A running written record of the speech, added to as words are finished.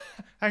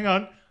Hang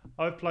on.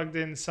 I plugged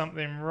in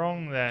something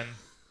wrong then.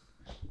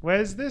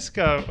 Where's this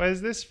go?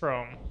 Where's this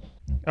from?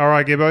 All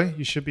right, Gibbo,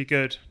 you should be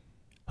good.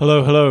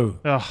 Hello, hello.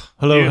 Oh,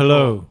 Hello, beautiful.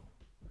 hello.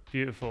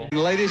 Beautiful.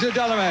 Ladies and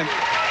gentlemen.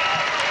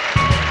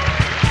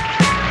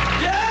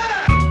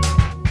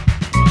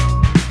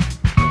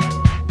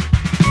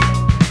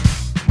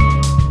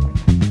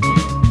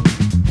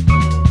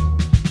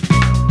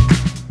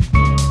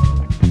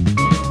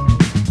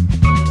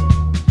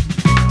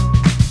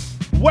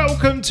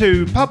 Welcome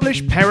to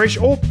Publish, Perish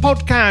or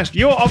Podcast,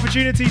 your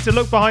opportunity to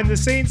look behind the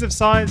scenes of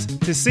science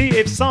to see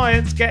if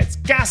science gets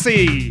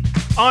gassy.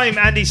 I'm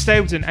Andy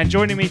Stapleton, and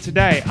joining me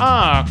today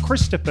are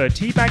Christopher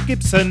Teabag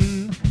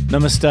Gibson.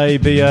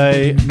 Namaste,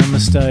 BA.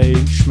 Namaste,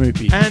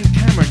 Schmoopy. And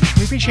Cameron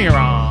Schmoopy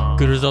Shearer.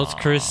 Good results,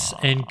 Chris,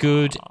 and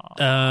good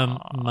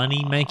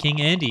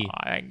money-making Andy.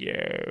 Thank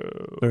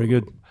you. Very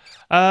good.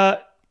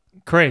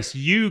 Chris,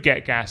 you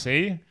get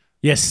gassy.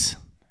 Yes.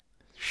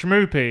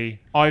 Schmoopy,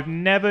 I've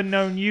never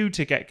known you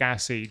to get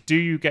gassy. Do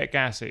you get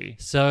gassy?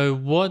 So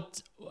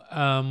what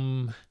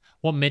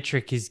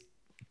metric is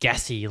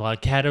gassy?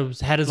 Like how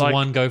does Like-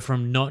 one go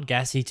from not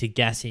gassy to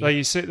gassy? Like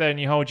you sit there and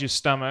you hold your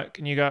stomach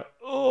and you go,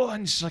 oh,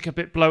 and it's like a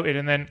bit bloated,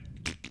 and then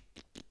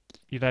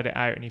you let it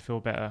out and you feel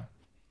better.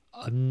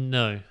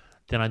 No,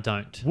 then I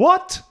don't.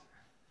 What?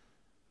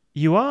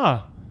 You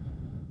are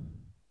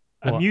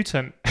a What?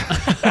 mutant.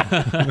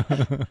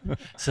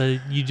 So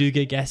you do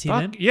get gassy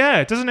then? Fuck,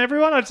 yeah, doesn't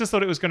everyone? I just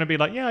thought it was going to be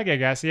like, yeah, I get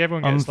gassy.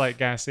 Everyone gets like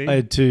gassy. I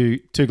had two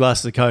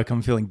glasses of Coke.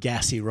 I'm feeling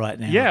gassy right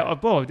now. Yeah,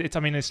 well,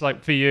 it's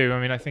like for you. I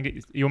mean, I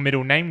think your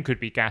middle name could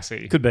be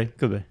gassy. Could be.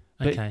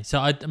 Okay, so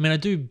I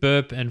do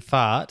burp and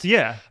fart,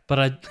 Yeah. but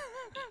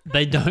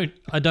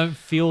I don't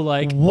feel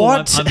like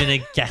What? I'm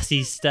in a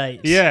gassy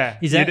state. Yeah.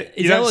 Is You that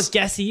don't what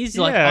gassy is?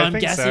 Like Yeah, I I'm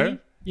think gassy? so.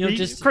 You're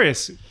just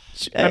Chris.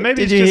 Maybe Did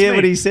it's you just hear me.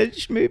 what he said?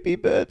 Schmoopy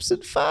burps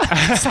and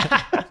farts.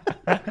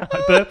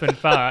 I burp and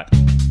fart.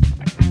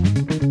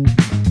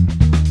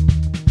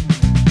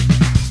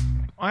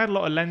 I had a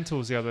lot of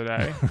lentils the other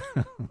day.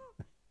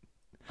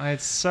 I had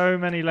so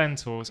many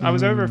lentils. I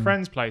was over a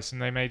friend's place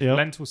and they made Yep.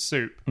 lentil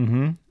soup.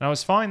 Mm-hmm. And I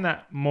was fine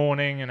that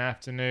morning and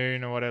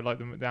afternoon or whatever,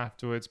 like the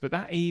afterwards. But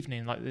that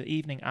evening, like the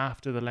evening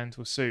after the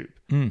lentil soup,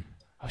 I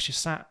was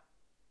just sat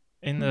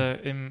on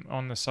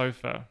the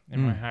sofa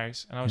in my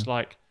house, and I was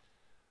like,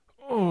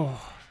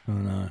 oh, Oh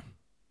no.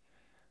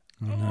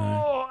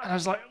 oh, and I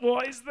was like,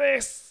 what is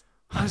this?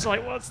 I was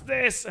like, what's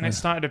this? And it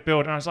started to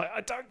build, and I was like,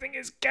 I don't think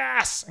it's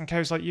gas. And Kay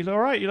was like, you all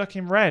right? You're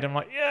looking red. I'm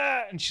like,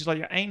 yeah. And she's like,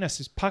 your anus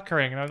is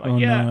puckering. And I was like, Oh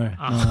yeah.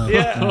 no.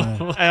 Yeah.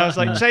 And I was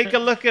like, take a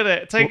look at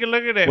it. Take a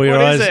look at it. Were What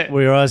is your eyes? it?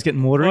 Were your eyes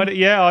getting watery?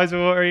 Yeah, eyes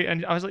were watery.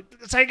 And I was like,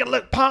 take a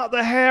look, part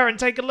the hair and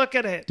take a look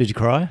at it. Did you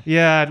cry?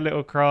 Yeah, I had a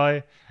little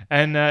cry.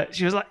 And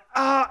she was like,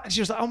 and she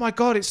was like, oh my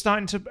God, it's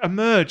starting to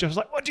emerge. I was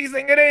like, what do you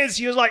think it is?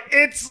 She was like,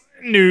 it's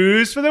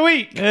news for the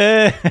week.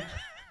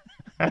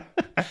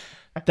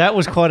 That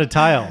was quite a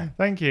tale.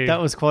 Thank you.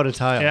 That was quite a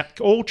tale. yeah,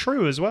 all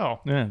true as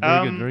well. Yeah,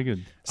 very good, very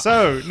good.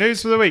 So,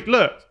 news for the week.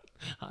 Look,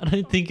 I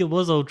don't think it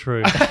was all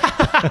true.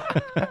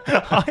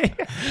 I,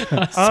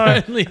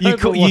 Certainly You hope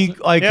could, it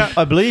wasn't. Yeah.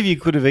 I believe you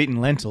could have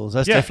eaten lentils.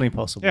 That's Yeah. definitely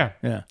possible. yeah.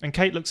 Yeah. And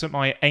Kate looks at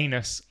my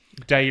anus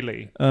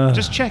daily.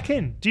 Just check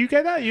in. Do you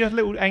get that? You have a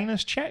little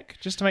anus check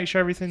just to make sure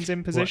everything's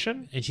in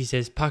position? And she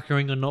says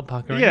puckering or not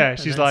puckering. Yeah, and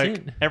she's that's like,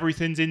 it.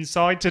 everything's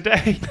inside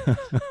today.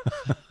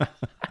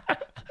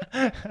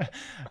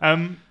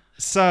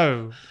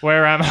 So,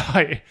 where am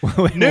I?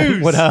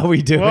 News. What are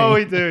we doing? What are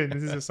we doing?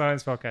 This is a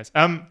science podcast.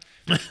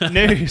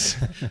 News.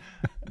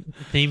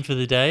 Theme for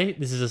the day.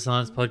 This is a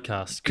science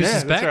podcast. Chris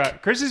is that's back.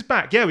 right. Chris is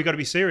back. Yeah, we got to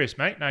be serious,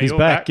 mate. Now He's you're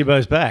back.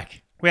 Gibbo's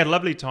back. We had a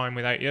lovely time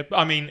without you.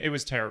 I mean, it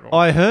was terrible.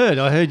 I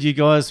heard you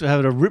guys were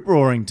having a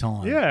rip-roaring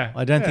time. Yeah,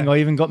 I don't think yeah. I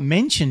even got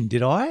mentioned,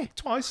 did I?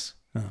 Twice.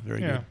 Oh,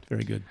 very Yeah. good.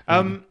 Very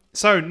good.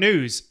 So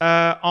news.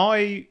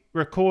 I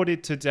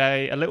recorded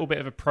today a little bit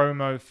of a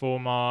promo for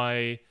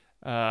my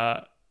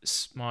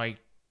my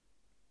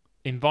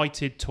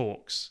invited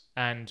talks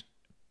and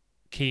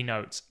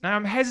keynotes. Now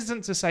I'm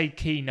hesitant to say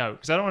keynote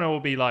because I don't want to all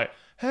be like,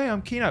 "Hey,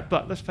 I'm keynote."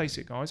 But let's face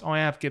it, guys, I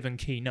have given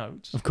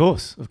keynotes. Of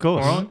course. All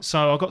right,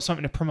 so I've got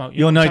something to promote.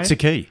 Your know what I'm notes are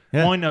saying? key.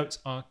 Yeah. My notes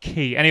are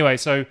key. Anyway,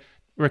 so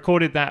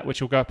recorded that,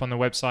 which will go up on the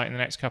website in the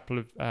next couple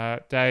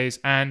of days.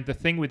 And the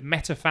thing with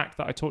MetaFact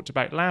that I talked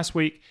about last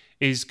week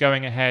is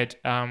going ahead.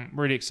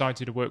 Really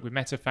excited to work with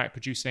MetaFact,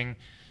 producing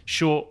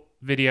short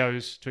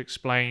videos to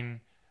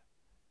explain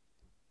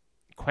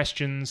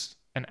questions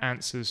and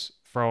answers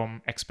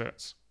from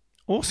experts.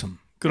 Awesome.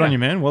 Good Yeah. on you,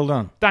 man. Well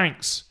done.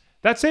 Thanks.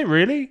 That's it,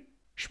 really.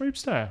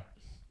 Schmoopster.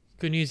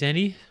 Good news,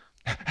 Andy.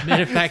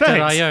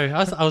 Metafact.io.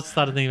 I was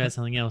started thinking about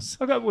something else.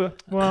 I got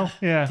well,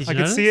 yeah. Did I you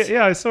could see notice? it.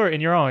 Yeah, I saw it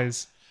in your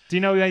eyes. Do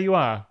you know where you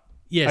are?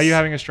 Yes. Are you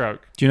having a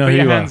stroke? Do you know Put who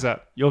your you hands are?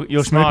 up.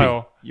 You're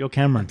Smile. Smoopy. You're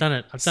Cameron. I've done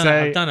it.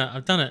 Say-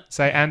 I've done it.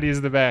 Say Andy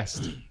is the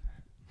best.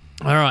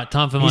 All right,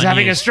 time for my He's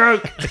having a news.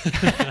 stroke.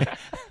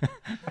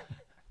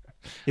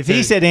 If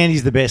he said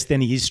Andy's the best, then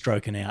he is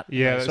stroking out.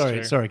 Yeah, that's sorry,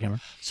 true. sorry, Cameron.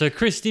 So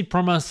Chris did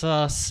promise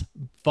us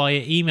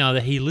via email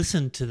that he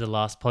listened to the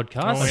last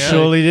podcast. Oh, I yeah.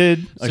 surely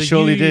did. I So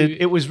surely you-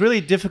 did. It was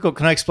really difficult.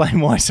 Can I explain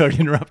why? Sorry to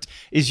interrupt.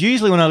 Is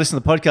usually when I listen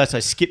to the podcast, I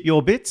skip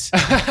your bits,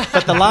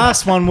 but the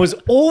last one was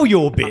all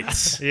your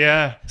bits,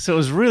 Yeah. so it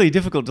was really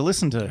difficult to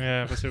listen to.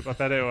 Yeah, I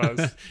bet it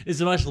was. Is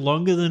it much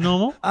longer than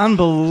normal?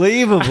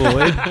 Unbelievable!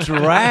 It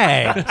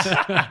dragged,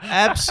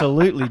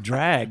 absolutely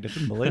dragged. I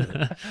couldn't believe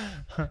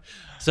it.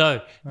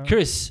 So,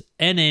 Chris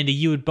and Andy,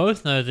 you would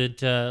both know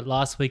that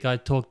last week I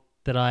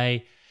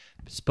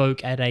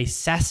spoke at a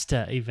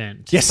SASTA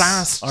event. Yes,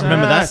 SASTA. I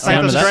remember that. I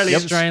remember that.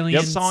 Australian,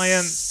 Yep.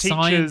 Australian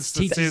Science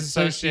Teachers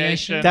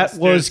Association. That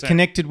was Thursday.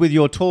 connected with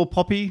your Tall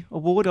Poppy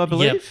Award, I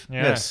believe.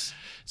 Yeah. Yes.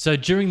 So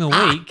during the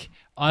week,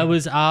 I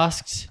was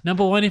asked,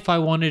 number one, if I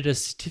wanted a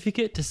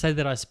certificate to say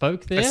that I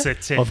spoke there. A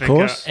certificate. Of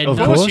course, And Of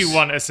of course course. you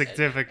want a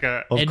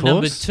certificate. Of and course.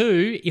 number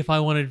two, if I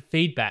wanted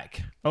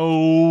feedback.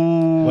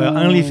 Oh. Well,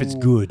 only if it's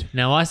good.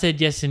 Now, I said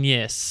yes and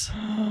yes.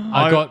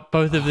 I got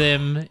both of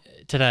them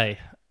today.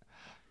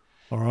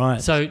 All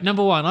right. So,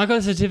 number one, I got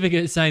a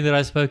certificate saying that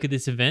I spoke at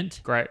this event.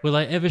 Great. Will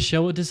I ever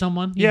show it to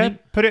someone? you Yeah, think?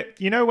 put it.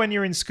 You know, when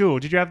you're in school,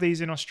 did you have these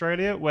in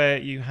Australia where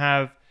you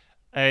have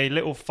a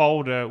little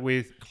folder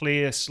with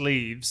clear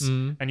sleeves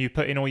and you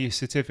put in all your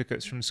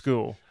certificates from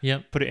school?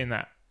 Yep. Put it in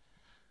that.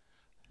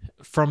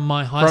 From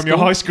my high school. From your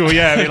high school,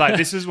 yeah. Be like,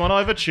 this is what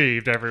I've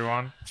achieved,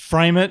 everyone.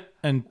 Frame it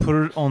and put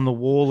it on the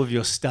wall of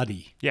your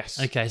study. Yes.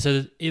 Okay,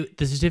 so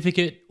the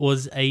certificate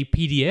was a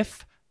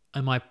PDF.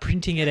 Am I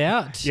printing it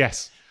out?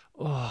 Yes.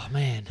 Oh,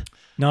 man.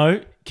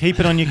 No, keep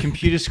it on your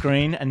computer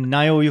screen and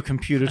nail your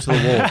computer to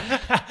the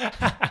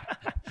wall.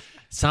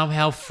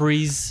 Somehow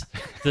freeze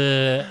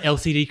the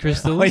LCD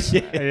crystals.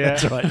 Yeah.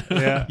 That's right.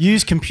 Yeah.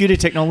 Use computer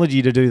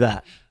technology to do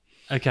that.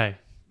 Okay.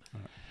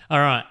 All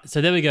right. So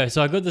there we go.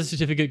 So I got the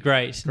certificate.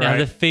 Great. Now Great.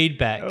 the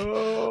feedback.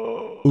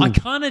 Oh. I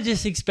kind of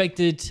just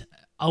expected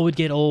I would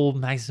get all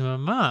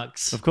maximum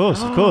marks. Of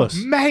course, of course.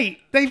 Mate,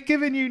 they've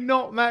given you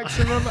not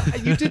maximum.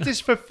 You did this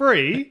for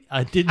free.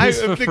 I did Out this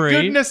of for the free.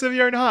 goodness of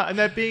your own heart, and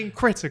they're being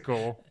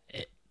critical.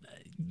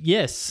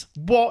 Yes.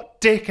 What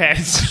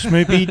dickheads?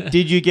 Smoopy,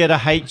 did you get a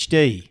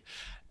HD?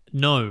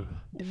 No.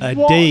 A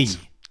What? D?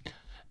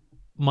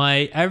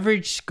 My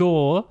average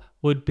score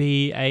would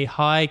be a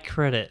high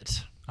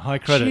credit. High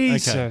credit. Okay.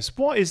 Jesus,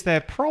 what is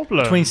their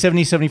problem? Between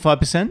 70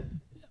 75%?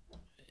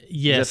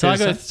 Yeah, that so I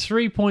fair got to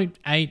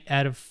 3.8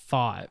 out of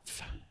 5.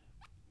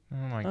 Oh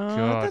my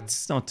god.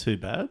 That's not too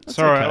bad. That's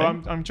Sorry,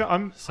 okay.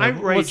 I'm So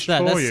outraged what's that?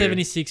 for That's you.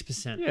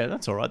 76%. Yeah,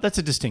 that's all right. That's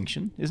a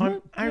distinction, isn't I'm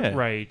it? Yeah.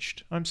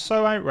 outraged. I'm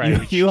so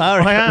outraged. You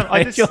are I am.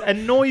 outraged. It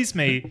annoys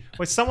me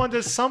when someone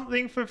does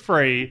something for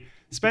free,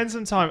 spend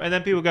some time, and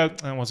then people go,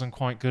 "That wasn't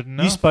quite good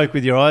enough." You spoke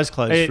with your eyes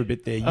closed It- for a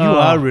bit there. You Oh,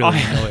 are really I-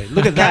 annoyed.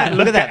 Look at that.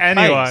 Look at that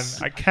anyone. face.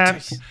 I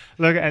can't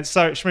look at it.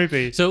 So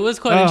Schmoopy. So it was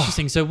quite Oh.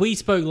 interesting. So we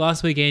spoke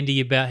last week,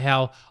 Andy, about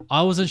how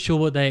I wasn't sure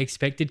what they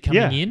expected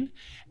coming Yeah. in,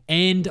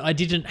 and I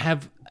didn't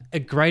have a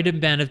great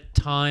amount of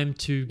time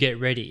to get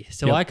ready.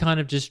 So Yep. I kind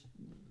of just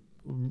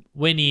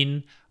went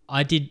in.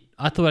 I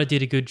thought I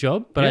did a good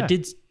job, but I Yeah.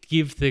 did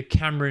give the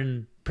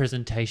Cameron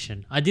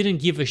presentation. I didn't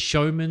give a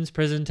showman's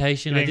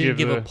presentation. You I didn't didn't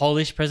give give a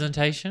polished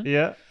presentation.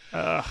 Yeah.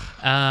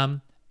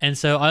 And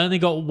so I only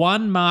got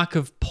 1 mark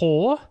of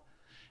poor.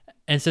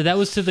 And so that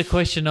was to the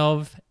question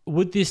of,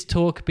 would this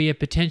talk be a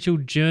potential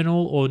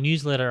journal or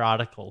newsletter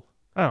article?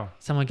 Oh.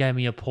 Someone gave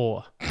me a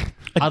poor.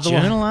 A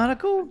Otherwise- journal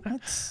article?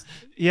 That's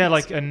Yeah,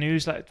 like a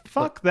newsletter.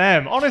 Fuck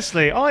them.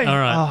 Honestly, I. All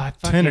right. Oh, I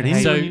fucking Turn it in.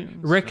 hate So it.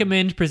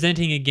 recommend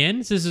presenting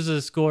again. So this is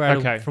a score out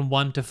Okay. of, from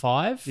 1 to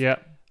 5. Yeah.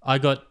 I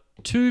got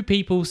 2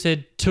 people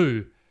said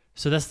 2.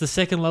 So that's the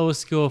second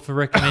lowest score for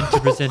recommend to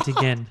present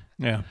again.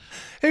 yeah.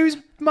 Who's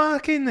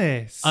marking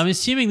this? I'm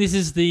assuming this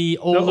is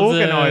all The of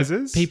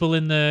organisers? the people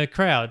in the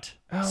crowd.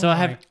 Oh so I my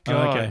have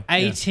God. Okay.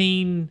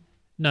 18,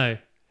 no,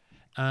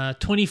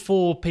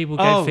 24 people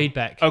gave Oh,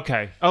 feedback.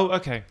 Okay. Oh,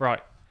 okay. Right.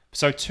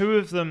 So 2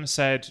 of them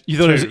said. You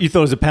thought, two. you thought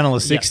it was a panel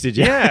of 6, did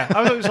you? Yeah, I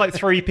thought it was like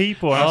 3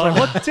 people. And I was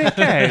like, what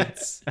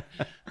dickheads?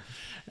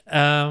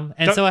 And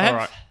Don't- so I have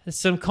alright.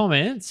 some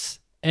comments,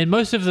 and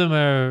most of them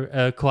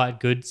are quite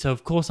good. So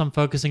of course I'm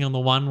focusing on the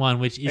one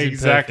which isn't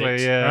Exactly.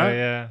 perfect. Yeah.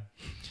 right?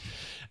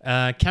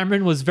 Yeah.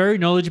 Cameron was very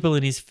knowledgeable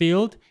in his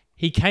field.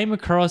 He came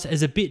across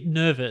as a bit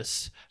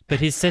nervous, but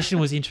his session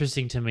was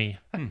interesting to me.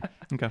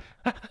 Okay.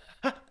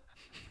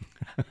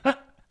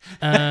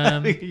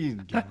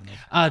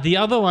 The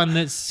other one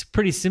that's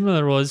pretty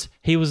similar was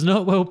he was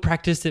not well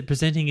practiced at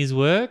presenting his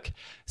work.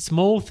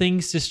 Small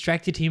things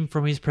distracted him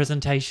from his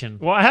presentation.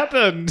 What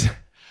happened?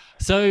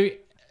 So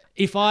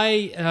if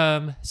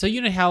I, so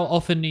you know how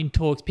often in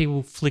talks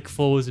people flick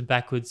forwards and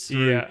backwards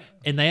through, Yeah.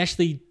 and they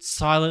actually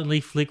silently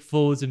flick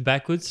forwards and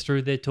backwards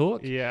through their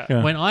talk. Yeah.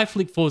 Yeah. When I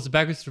flick forwards and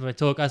backwards through my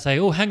talk, I say,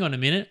 "Oh, hang on a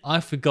minute, I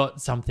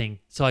forgot something,"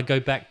 so I go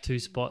back 2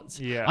 spots.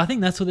 Yeah. I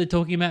think that's what they're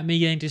talking about, me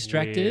getting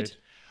distracted. Weird.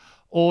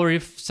 Or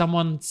if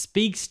someone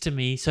speaks to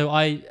me, so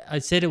I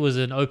said it was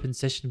an open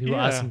session, people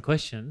Yeah. asking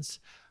questions.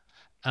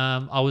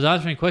 I was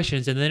answering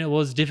questions, and then it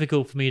was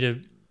difficult for me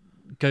to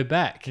go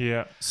back.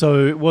 Yeah.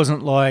 So it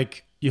wasn't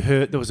like you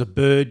heard there was a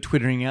bird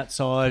twittering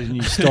outside and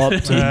you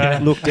stopped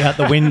and looked out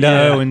the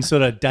window and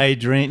sort of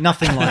daydreamed.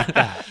 Nothing like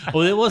that.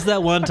 Well, there was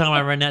that one time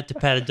I ran out to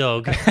pat a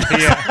dog.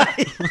 Yeah.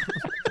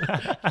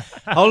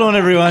 Hold on,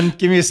 everyone.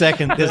 Give me a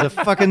second. There's a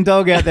fucking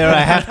dog out there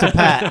I have to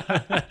pat.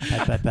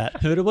 Pat.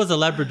 But it was a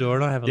Labrador,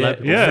 and I have a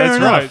Labrador. Yeah, Fair that's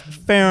enough. right.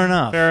 Fair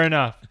enough. Fair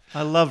enough.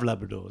 I love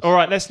Labradors. All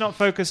right, let's not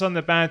focus on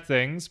the bad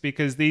things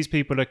because these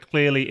people are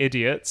clearly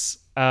idiots.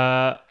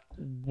 So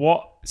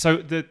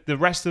the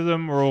rest of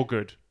them were all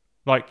good.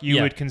 Like you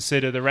Yeah. would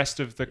consider the rest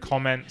of the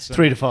comments.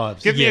 3 to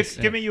 5. Give Yes.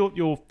 me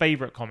your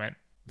favorite comment.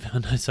 Oh,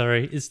 no,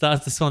 sorry.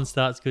 This one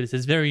starts good. It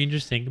says very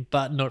interesting,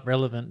 but not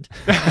relevant.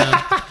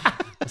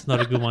 That's not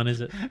a good one,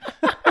 is it?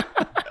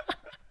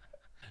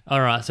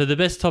 All right. So the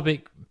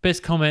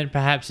best comment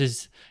perhaps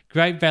is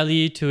great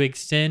value to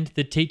extend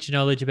the teacher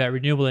knowledge about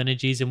renewable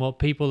energies and what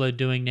people are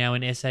doing now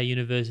in SA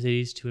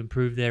universities to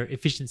improve their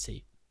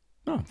efficiency.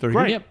 Oh, very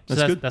Great. good. Yep. So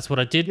That's good. that's what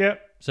I did. Yeah,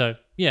 So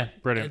yeah,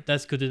 Brilliant.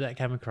 That's good that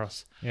came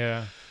across.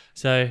 yeah.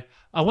 So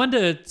I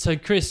wonder. So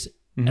Chris,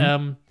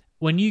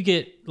 when you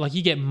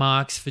get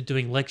marks for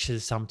doing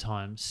lectures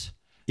sometimes,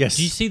 Yes.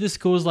 do you see the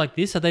scores like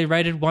this? Are they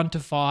rated 1 to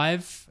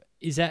 5?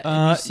 Is that do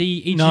you see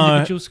each no.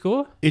 individual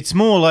score? It's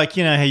more like,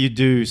 how you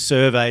do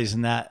surveys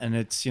and that, and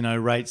it's,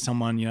 rate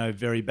someone,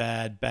 very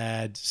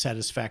bad,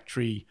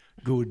 satisfactory,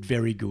 good,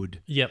 very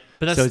good. Yep,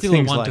 but that's So it's still a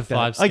things 1 like to that.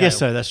 5 scale. I guess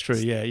so. That's true.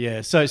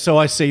 Yeah. So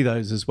I see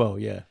those as well.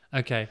 Yeah.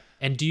 Okay,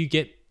 and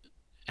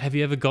have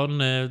you ever gotten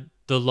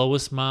the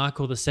lowest mark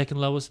or the second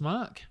lowest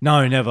mark?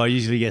 No, never. I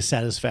usually get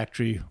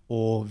satisfactory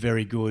or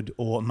very good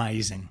or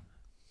amazing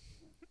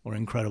or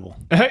incredible.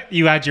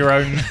 You add your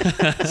own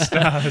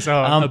stars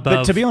on. But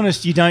Above. to be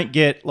honest, you don't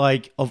get,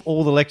 like, of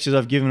all the lectures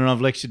I've given, and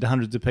I've lectured to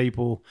hundreds of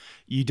people,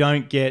 you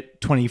don't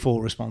get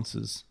 24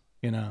 responses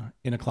in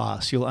a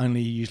class. You'll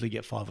only usually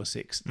get 5 or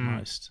 6 at the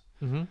most.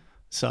 Mm-hmm.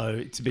 So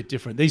it's a bit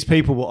different. These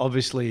people will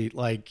obviously,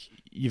 like,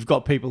 you've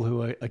got people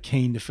who are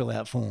keen to fill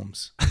out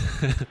forms.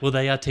 Well,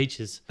 they are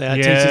teachers. They are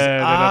Yeah, teachers.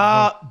 they're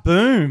like,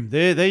 Boom.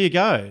 There you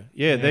go.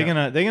 Yeah, they're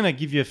Yeah. gonna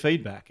give you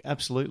feedback.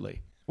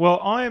 Absolutely. Well,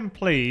 I am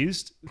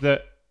pleased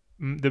that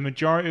the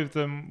majority of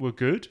them were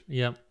good,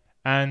 Yep.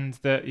 and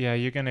that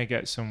you're going to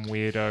get some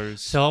weirdos.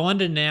 So I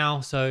wonder now.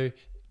 So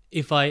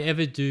if I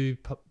ever do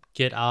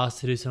get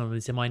asked to do some of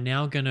this, am I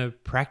now going to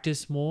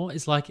practice more?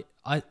 It's like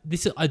I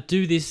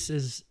do this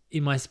as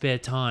in my spare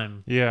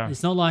time. Yeah.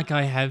 It's not like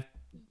I have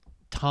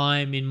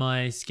time in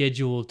my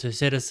schedule to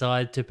set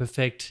aside to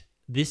perfect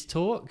this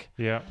talk.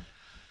 Yeah.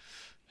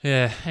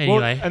 Yeah.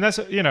 Well, Anyway. and that's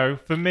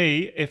for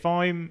me,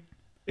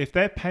 if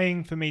they're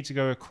paying for me to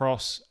go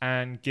across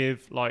and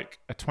give like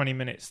a 20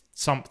 minutes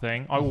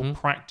something, I will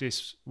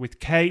practice with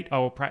Kate. I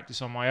will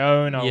practice on my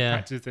own. I will Yeah.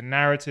 practice the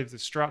narrative, the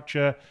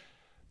structure.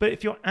 But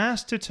if you're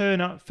asked to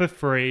turn up for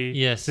free,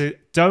 Yes. to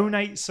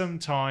donate some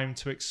time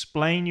to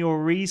explain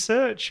your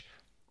research,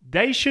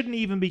 they shouldn't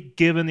even be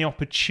given the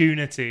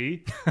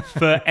opportunity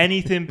for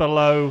anything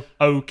below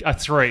a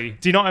 3.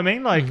 Do you know what I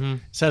mean? Like,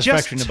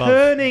 Satisfaction just above.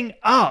 turning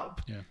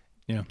up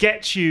Yeah.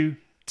 gets you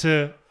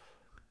to.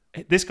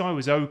 This guy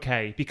was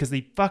okay because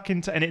he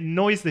fucking and it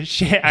annoys the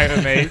shit out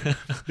of me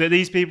that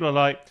these people are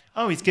like,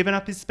 oh, he's given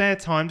up his spare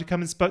time to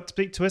come and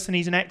speak to us, and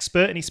he's an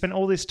expert, and he spent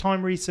all this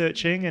time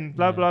researching and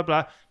blah blah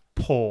blah.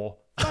 Poor.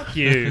 Fuck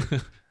you.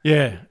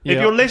 Yeah. If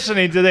you're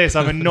listening to this,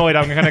 I'm annoyed.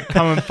 I'm going to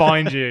come and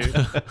find you.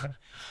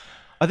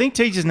 I think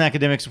teachers and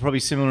academics are probably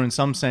similar in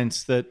some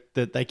sense that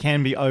they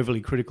can be overly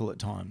critical at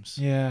times.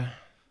 Yeah.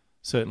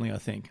 Certainly, I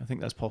think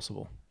that's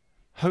possible.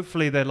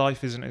 Hopefully their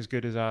life isn't as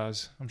good as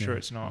ours. I'm sure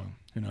it's not.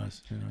 Who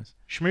knows?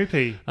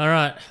 Schmoopy. All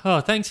right. Oh,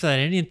 thanks for that,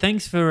 Andy, and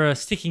thanks for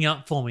sticking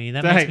up for me.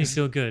 That makes me Thanks.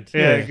 feel good.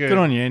 Yeah, good. Good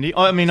on you, Andy.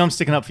 I mean, I'm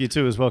sticking up for you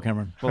too as well,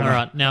 Cameron. Well All done.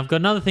 right. Now I've got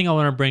another thing I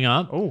want to bring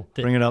up. Oh,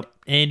 Bring it up.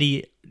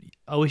 Andy,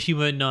 I wish you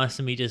weren't nice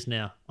to me just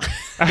now.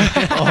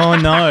 Oh,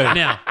 no.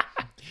 Now,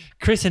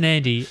 Chris and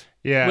Andy,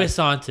 yeah. we're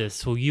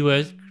scientists. Well, you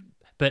are,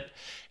 but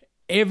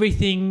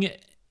everything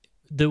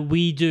that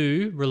we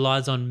do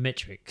relies on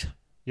metric.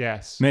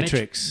 Yes.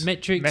 Metrics.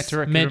 Metrics.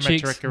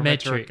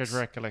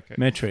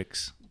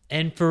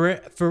 And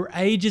for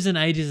ages and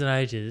ages and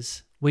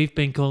ages, we've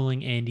been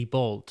calling Andy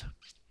bald.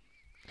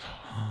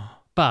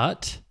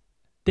 But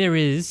there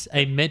is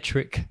a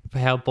metric for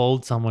how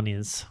bald someone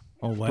is.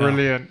 Oh, wow.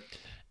 Brilliant.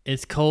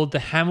 It's called the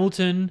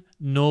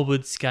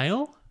Hamilton-Norwood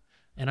scale.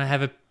 And I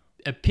have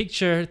a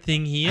picture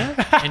thing here.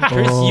 And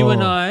Chris, you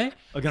and I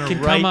I'm gonna can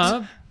rate- come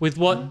up with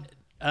what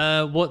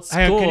score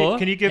Hang on,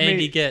 can you give Andy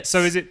me? gets. So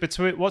is it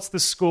between? What's the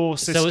score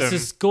system? So it's a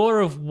score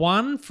of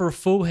 1 for a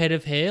full head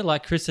of hair,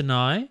 like Chris and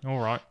I, All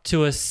right.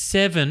 to a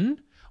 7,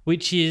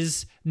 which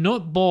is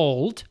not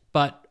bald,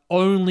 but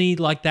only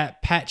like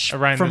that patch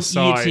Around from the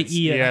sides. ear to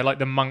ear. Yeah, like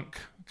the monk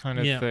kind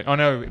of Yeah. thing. Oh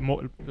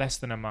no, less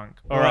than a monk.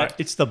 All All right. right.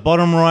 It's the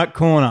bottom right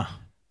corner.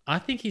 I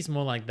think he's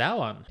more like that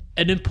one.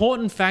 An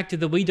important factor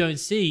that we don't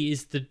see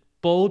is the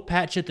bald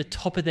patch at the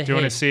top of the head. you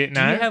wanna see it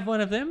now? Do you have one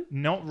of them?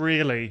 Not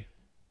really.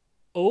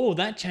 Oh,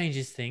 that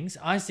changes things.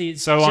 I see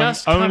it's So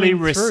just I'm only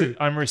coming through.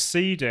 I'm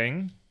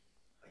receding.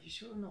 Are you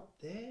sure not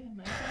there,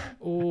 mate?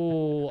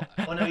 Oh,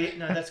 Oh,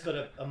 no, that's got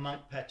a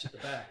monk patch at the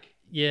back.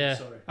 Yeah.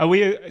 Are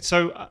we?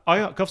 So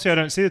obviously I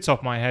don't see the top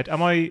of my head.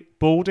 Am I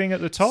balding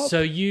at the top?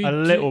 So you a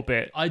little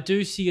bit. I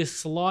do see a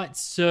slight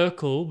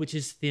circle, which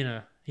is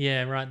thinner.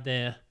 Yeah, right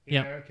there.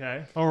 Yeah.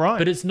 Okay. All right.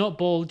 But it's not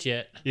bald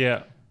yet.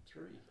 yeah.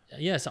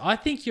 Yeah, so I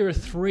think you're a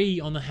 3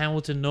 on the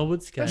Hamilton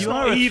Norwood scale. That's You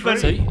not are a even.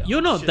 So three.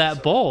 you're not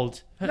that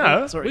bald.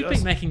 No. Sorry, We've guys.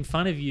 been making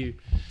fun of you.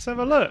 Let's have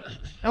a look.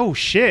 Oh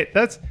shit!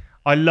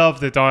 I love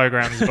the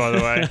diagrams, by the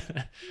way.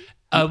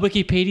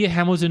 Wikipedia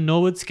Hamilton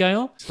Norwood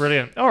scale.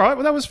 Brilliant. All right.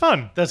 Well, that was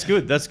fun. That's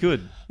good. That's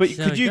good. But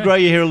So could you go. grow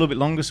your hair a little bit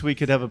longer so we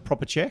could have a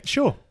proper check?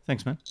 Sure.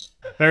 Thanks, man.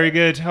 Very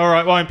good. All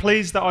right. Well, I'm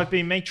pleased that I've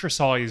been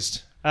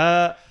matricized.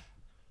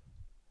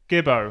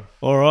 Gibbo.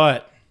 All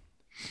right.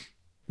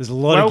 There's a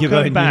lot Welcome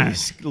of Gibbo back.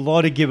 news. A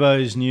lot of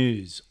Gibbo's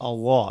news. A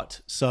lot.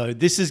 So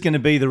this is going to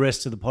be the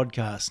rest of the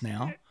podcast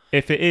now.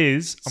 If it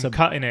is, I'm So-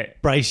 cutting it.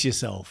 Brace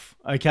yourself.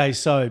 Okay,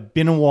 so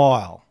been a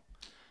while.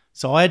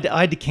 So I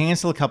had to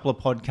cancel a couple of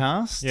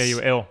podcasts. Yeah, you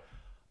were ill.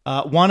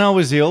 One, I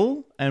was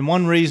ill, and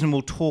one reason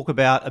we'll talk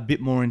about a bit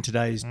more in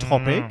today's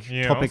topic,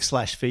 yes.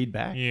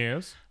 topic/feedback.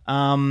 Yes.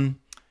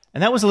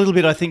 And that was a little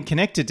bit, I think,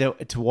 connected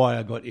to why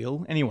I got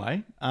ill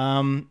anyway.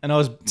 And I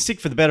was sick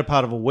for the better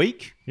part of a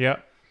week. Yeah.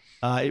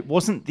 It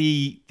wasn't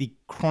the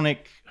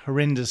chronic,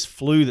 horrendous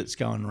flu that's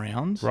going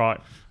around. Right.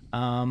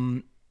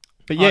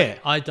 But yeah.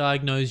 I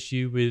diagnosed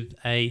you with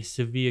a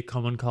severe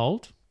common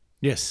cold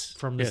Yes.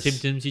 from the yes.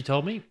 symptoms you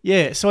told me.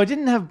 Yeah, so I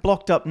didn't have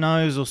blocked up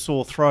nose or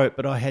sore throat,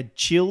 but I had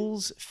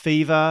chills,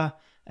 fever,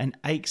 and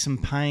aches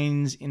and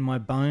pains in my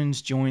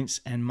bones,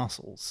 joints, and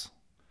muscles.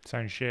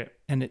 Sounds shit.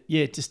 And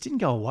it just didn't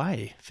go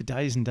away for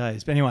days and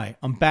days. But anyway,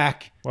 I'm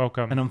back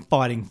Welcome. and I'm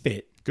fighting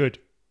fit. Good.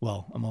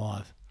 Well, I'm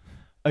alive.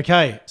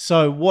 Okay,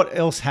 so what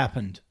else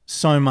happened?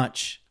 So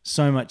much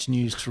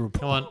news to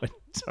report. Come on.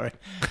 Sorry.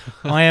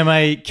 I am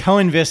a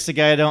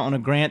co-investigator on a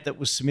grant that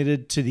was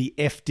submitted to the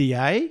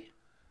FDA,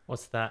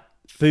 What's that?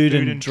 Food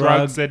Food and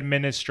Drug.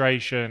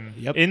 Administration.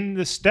 Yep. In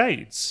the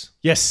States.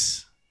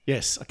 Yes.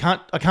 I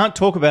can't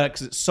talk about it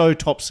because it's so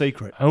top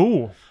secret.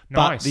 Oh,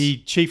 But nice. the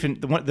chief,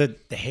 the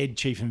head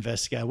chief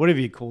investigator, whatever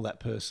you call that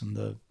person,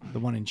 the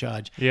one in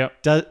charge,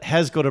 Yep.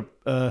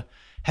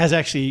 has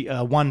actually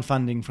won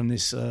funding from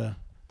this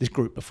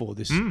group before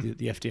the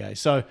FDA.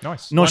 So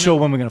Nice. not sure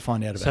when we're going to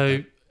find out about So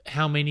that.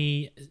 how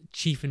many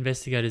chief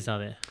investigators are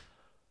there?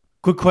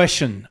 Good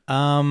question.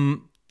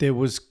 There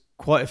was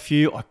quite a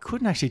few. I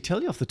couldn't actually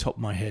tell you off the top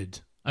of my head.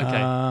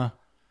 Okay.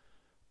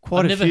 Quite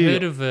I've a never few.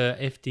 heard of a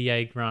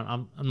FDA grant.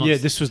 I'm not. Yeah,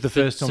 this was the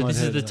first time So I'd this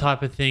heard is of the that.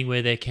 type of thing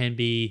where there can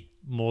be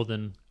more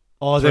than.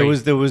 Oh, Three.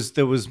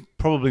 there was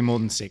probably more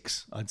than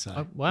 6, I'd say.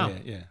 Oh, wow.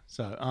 Yeah.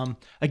 So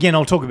again,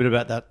 I'll talk a bit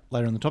about that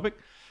later on the topic.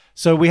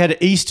 So we had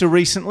Easter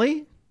recently,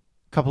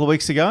 a couple of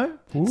weeks ago.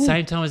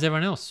 Same time as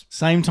everyone else,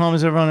 Same time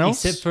as everyone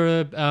else. except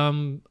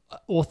for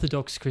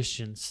Orthodox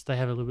Christians. They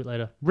have it a little bit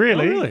later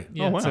Really? Oh, really?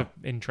 Yeah. Oh, That's wow. an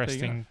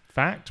interesting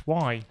fact.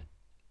 Why?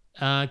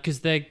 because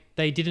they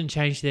didn't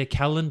change their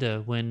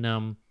calendar when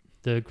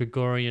the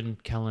Gregorian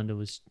calendar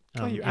was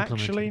Oh, you implemented.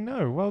 actually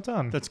know. Well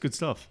done. That's good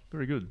stuff.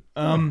 Very good.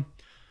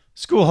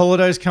 School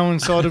holidays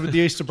coincided with the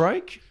Easter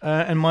break,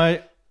 and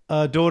my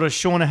daughter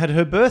Shauna had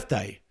her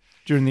birthday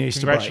during the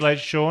Easter break.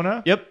 Congratulations,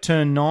 Shauna. Yep,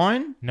 turned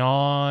 9.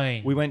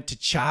 9. We went to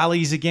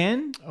Charlie's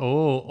again,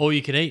 Oh, all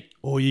you can eat.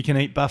 all you can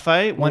eat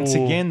buffet. Once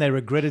Ooh. again, they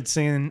regretted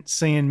seeing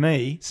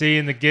me.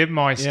 Seeing the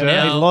Gibmeister. Yeah,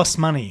 Now- they lost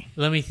money.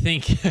 Let me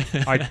think.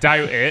 I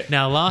doubt it.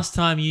 Now, last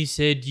time you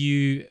said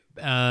you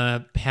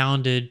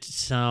pounded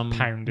some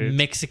Pounded.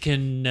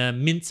 Mexican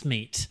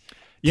mincemeat.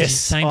 Yes,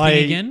 Same I,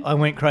 thing again? I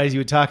went crazy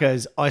with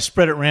tacos. I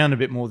spread it around a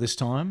bit more this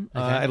time.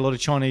 I ate a lot of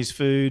Chinese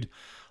food,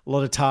 a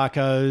lot of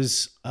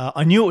tacos.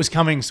 I knew it was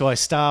coming, so I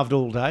starved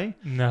all day.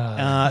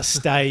 No.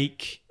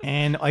 Steak,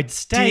 and I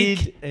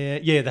Steak?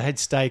 did. Yeah, they had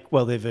steak.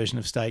 Well, their version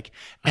of steak,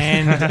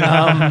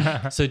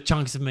 and So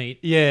chunks of meat.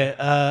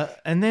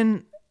 and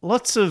then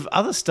lots of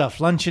other stuff: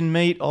 luncheon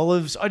meat,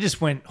 olives. I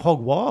just went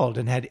hog wild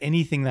and had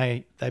anything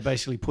they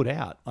basically put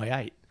out.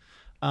 I ate.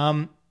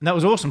 And that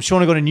was awesome.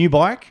 Shauna got a new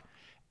bike,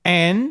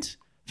 and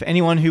for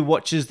anyone who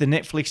watches the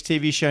Netflix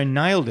TV show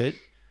Nailed It,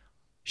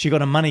 she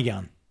got a money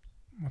gun.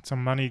 What's a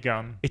money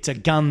gun? It's a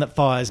gun that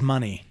fires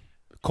money,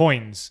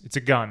 Coins. It's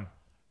a gun.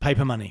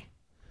 paper money.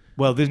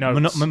 Well, there's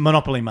Notes.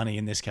 monopoly money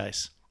in this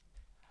case.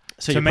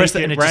 So To you press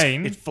make it and it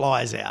rain? it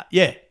flies out.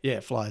 Yeah,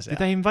 it flies Did out.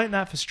 they invent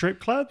that for strip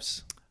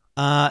clubs?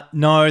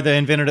 No, they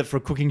invented it for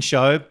a cooking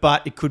show,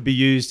 but it could be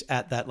used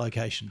at that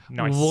location.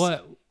 Nice.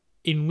 What?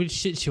 In which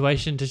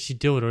situation does she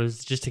do it, or is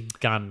it just a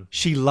gun?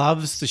 She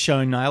loves the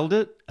show Nailed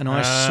It, and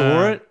I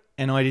saw it,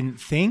 and I didn't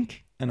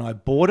think, and I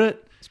bought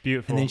it, It's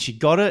beautiful. and then she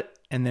got it,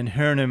 and then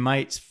her and her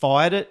mates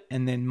fired it,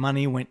 and then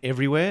money went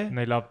everywhere. And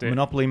they loved it.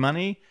 Monopoly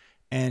money,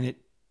 and it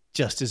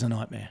just is a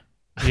nightmare.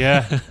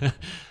 Yeah.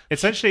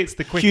 Essentially, it's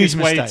the quickest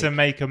way mistake. to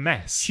make a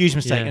mess. Huge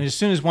mistake. Yeah. And as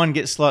soon as one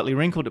gets slightly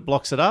wrinkled, it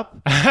blocks it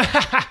up.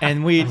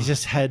 And we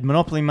just had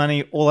Monopoly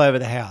money all over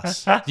the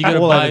house. You got to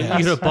All buy. over the house.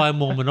 You got to buy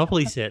more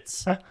Monopoly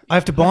sets. I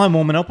have to buy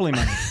more Monopoly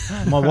money.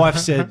 My wife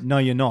said, "No,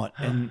 you're not."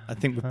 And I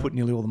think we've put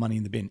nearly all the money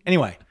in the bin.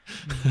 Anyway,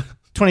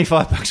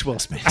 $25 well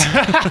spent.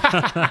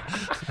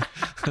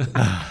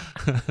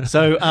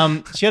 So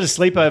she had a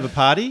sleepover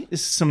party.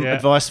 This is some Yeah.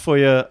 advice for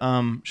you,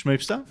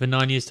 Schmoopster. For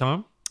 9 years'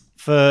 time.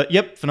 For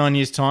 9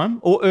 years' time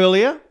or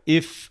earlier.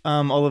 If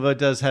Oliver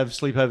does have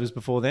sleepovers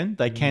before then,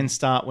 they can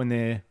start when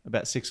they're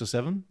about 6 or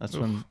 7. That's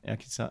when our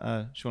kids,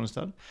 Shauna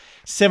started.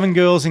 7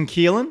 girls in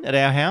Keelan at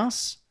our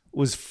house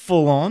was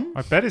full on.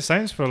 I bet it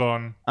sounds full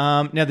on.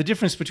 Now, the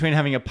difference between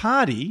having a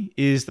party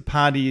is the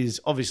party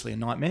is obviously a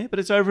nightmare, but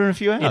it's over in a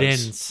few hours. It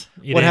ends.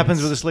 What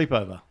happens with a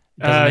sleepover?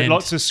 Doesn't end.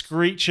 Lots of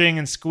screeching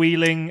and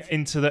squealing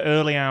into the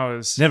early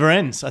hours. Never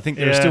ends. I think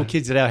there are Yeah. still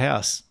kids at our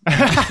house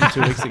from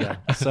 2 weeks ago.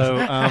 So,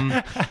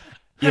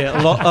 yeah,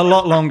 a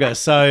lot longer.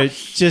 So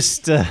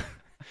just a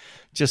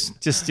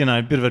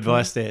bit of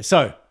advice there.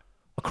 So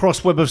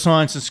across Web of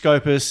Science and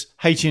Scopus,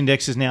 H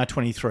index is now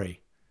 23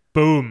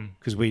 Boom.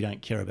 because we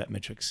don't care about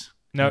metrics.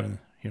 Nope.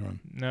 Here on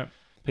No.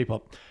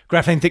 Peepop.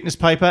 Graphene thickness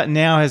paper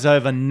now has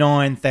over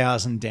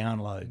 9,000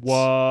 downloads.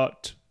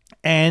 What?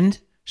 And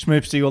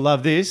Schmoopster, you'll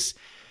love this.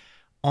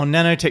 On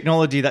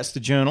Nanotechnology, that's the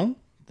journal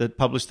that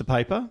published the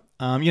paper.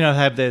 They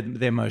have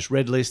their most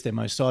read list, their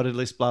most cited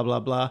list, blah,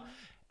 blah, blah.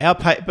 Our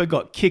paper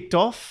got kicked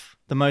off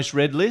the most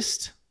read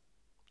list.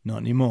 Not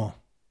anymore.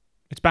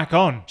 It's back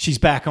on. She's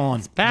back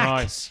on. Back.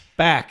 Nice.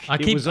 Back. I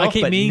It keep was off,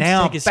 but meaning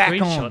now to take a back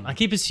screenshot. on. I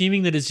keep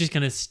assuming that it's just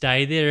going to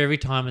stay there every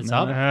time it's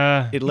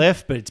up. It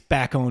left, but it's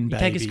back on, You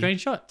baby. take a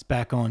screenshot. It's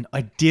back on.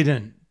 I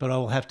didn't, but I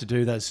will have to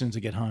do that as soon as I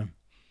get home.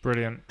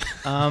 Brilliant.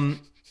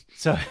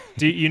 So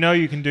Do you know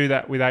you can do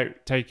that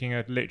without taking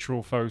a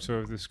literal photo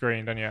of the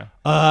screen, don't you?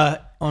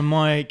 on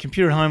my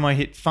computer at home, I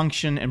hit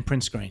function and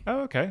print screen.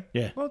 Oh, okay.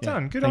 Yeah. Well yeah.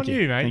 done. Good Thank on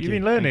you, mate. Thank You've you.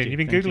 been learning. Thank you. You've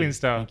been Thank Googling you.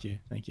 stuff.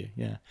 Thank you.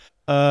 Yeah.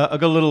 I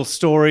got a little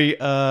story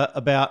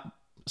about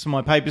some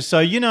of my papers.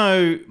 So,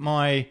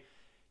 my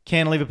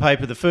cantilever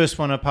paper, the first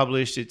one I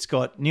published, it's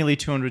got nearly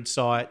 200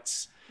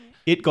 sites.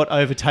 It got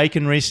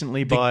overtaken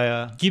recently by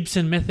a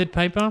Gibson method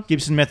paper.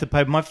 Gibson method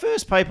paper. My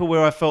first paper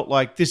where I felt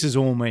like this is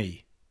all me.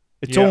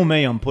 It's Yeah. all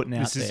me I'm putting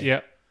out This there. is,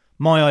 yeah.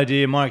 My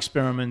idea, my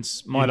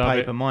experiments, my You love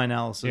paper, it. my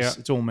analysis. Yeah.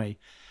 It's all me.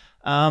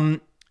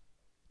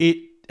 It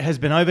has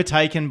been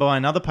overtaken by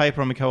another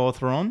paper I'm a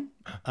co-author on,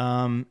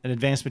 an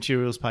advanced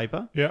materials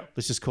paper. Yeah.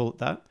 Let's just call it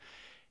that.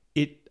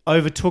 It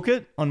overtook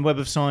it on Web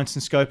of Science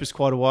and Scopus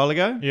quite a while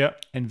ago. Yeah.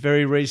 And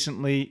very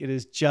recently, it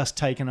has just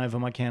taken over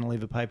my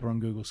cantilever paper on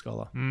Google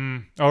Scholar.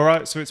 All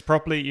right. So it's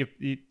properly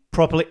you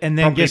Properly. And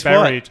then properly guess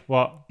buried.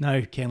 What?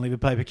 No, cantilever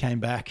paper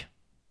came back.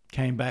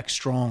 Came back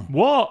strong.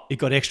 What? It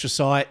got extra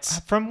sites.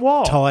 From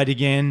what? Tied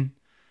again.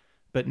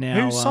 But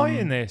now... Who's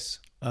citing this?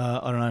 I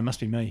don't know. It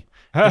must be me.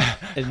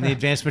 And the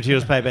advanced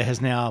materials paper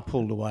has now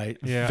pulled away.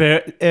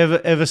 Yeah.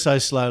 Ever so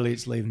slowly,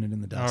 it's leaving it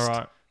in the dust. All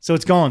right. So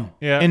it's gone.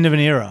 Yeah. End of an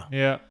era.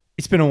 Yeah.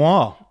 It's been a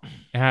while.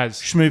 It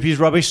has. Schmoopy's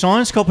Rubbish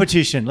Science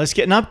Competition. Let's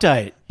get an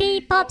update.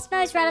 Bebop's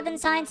most relevant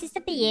scientist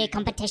of the year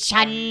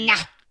competition.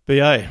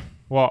 BA,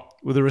 What?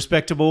 with a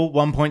respectable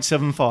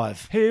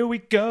 1.75. Here we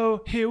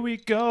go. Here we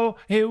go.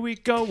 Here we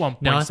go.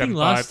 1.75. Now, I think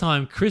last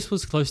time Chris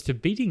was close to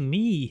beating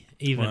me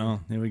even.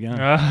 Well, there we go.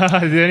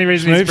 The only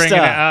reason he's bringing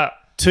it Schmoopster. up.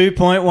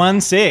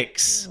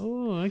 2.16.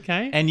 Oh,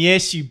 okay. And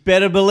yes, you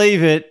better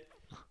believe it,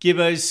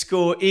 Gibbo's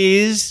score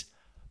is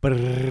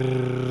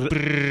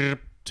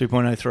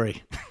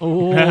 2.03.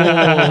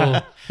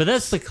 Oh, but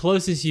that's the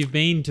closest you've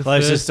been to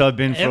Closest first I've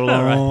been for ever,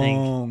 a I think.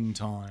 long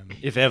time.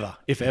 If ever,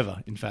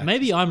 in fact.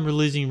 Maybe I'm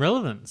losing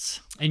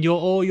relevance, and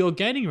you're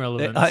gaining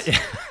relevance.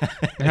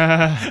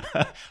 I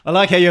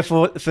like how your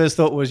first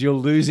thought was you're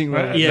losing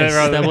relevance. yes,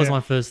 rather- that was yeah. my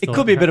first It thought.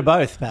 could be a bit of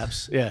both,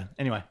 perhaps. Yeah.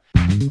 Anyway.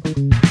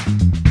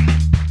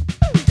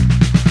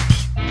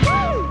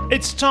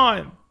 It's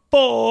time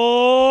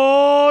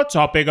for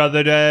Topic of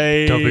the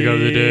Day. Topic of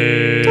the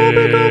day.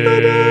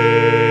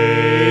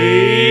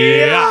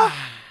 Yeah.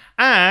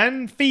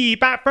 And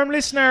feedback from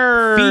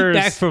listeners.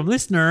 Feedback from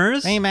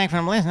listeners. Feedback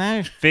from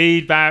listeners.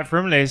 Feedback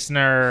from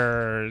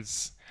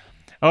listeners.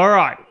 All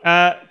right.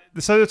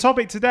 So the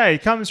topic today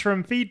comes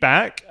from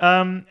feedback,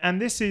 and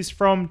this is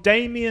from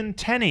Damien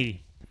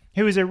Tenney,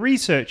 who is a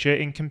researcher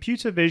in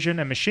computer vision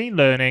and machine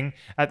learning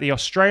at the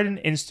Australian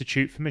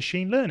Institute for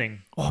Machine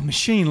Learning. Oh,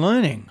 machine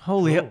learning.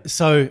 Holy hell.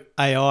 So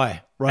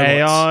AI. Robots.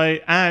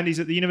 AI, and he's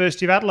at the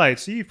University of Adelaide.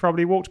 So you've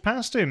probably walked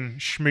past him,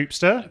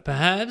 Schmoopster.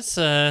 Perhaps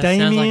sounds like a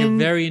Damien-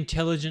 very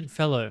intelligent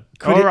fellow.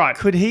 All right.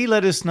 Could he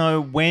let us know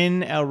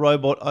when our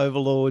robot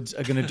overlords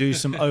are going to do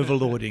some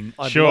overlording?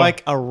 I'd Sure.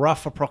 like a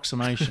rough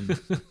approximation.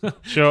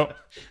 Sure.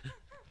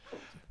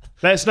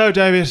 Let's know,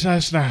 David.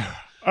 Let's know.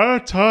 I'm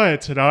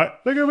tired tonight.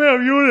 Look at me.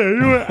 I'm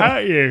yawning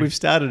at you. We've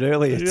started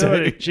earlier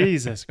Yawning. too.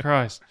 Jesus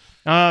Christ.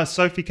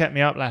 Sophie kept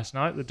me up last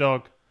night, the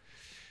dog.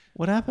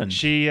 What happened?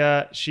 She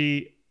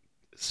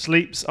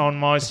sleeps on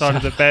my side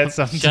of the bed Shut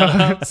up!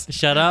 sometimes.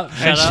 Shut up!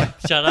 Shut up!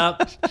 Shut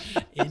up!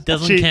 It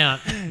doesn't She- count.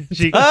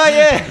 She, Oh,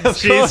 yeah, of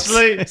she course.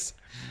 sleeps.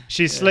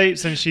 She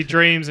sleeps and she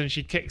dreams and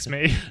she kicks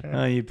me.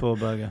 Oh, you poor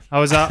bugger. I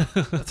was up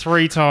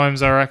 3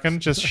 times, I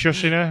reckon, just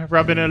shushing her,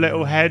 rubbing her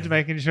little head,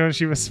 making sure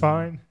she was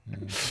fine.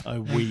 I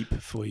weep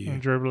for you.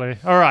 Dribbly.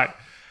 All right.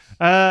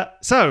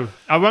 So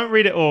I won't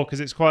read it all because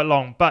it's quite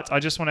long, but I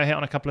just want to hit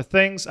on a couple of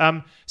things.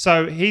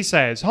 So he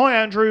says, "Hi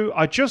Andrew,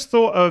 I just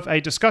thought of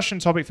a discussion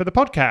topic for the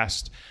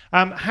podcast.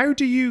 How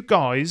do you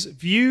guys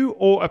view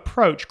or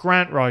approach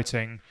grant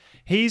writing?"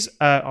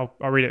 I'll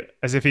read it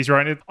as if he's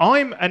writing it.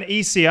 "I'm an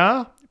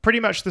ECR,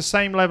 pretty much the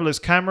same level as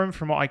Cameron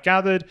from what I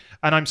gathered,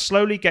 and I'm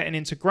slowly getting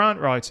into grant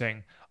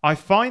writing. I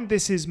find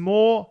this is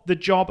more the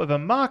job of a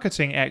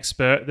marketing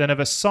expert than of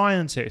a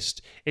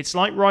scientist. It's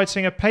like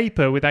writing a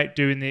paper without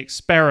doing the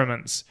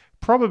experiments.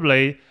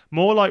 Probably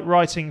more like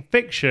writing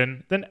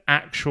fiction than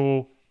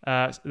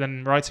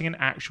writing an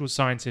actual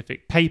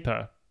scientific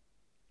paper."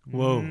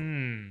 Whoa.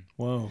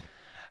 Whoa.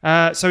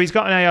 So he's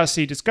got an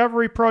ARC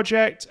discovery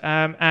project,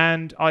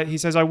 and he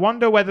says, "I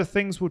wonder whether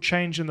things will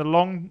change in the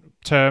long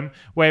term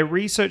where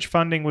research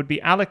funding would be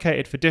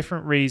allocated for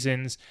different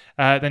reasons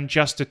than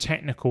just a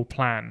technical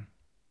plan."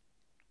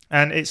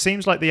 And it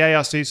seems like the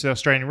ARC, so the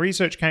Australian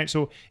Research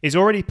Council, is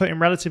already putting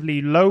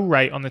relatively low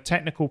rate on the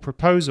technical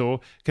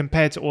proposal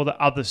compared to all the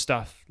other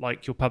stuff,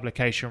 like your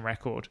publication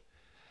record.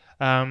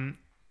 And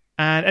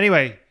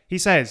anyway, he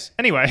says,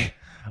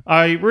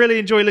 "I really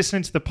enjoy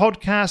listening to the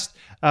podcast.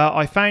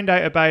 I found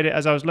out about it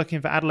as I was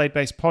looking for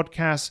Adelaide-based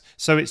podcasts,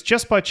 so it's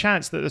just by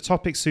chance that the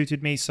topic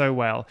suited me so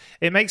well.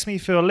 It makes me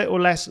feel a little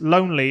less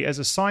lonely as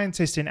a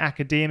scientist in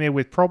academia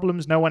with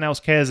problems no one else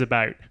cares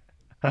about."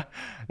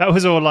 That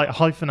was all like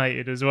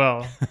hyphenated as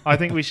well. I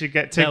think we should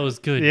get... That was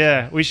good.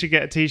 Yeah, we should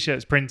get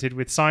T-shirts printed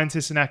with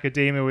 "Scientists in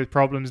academia with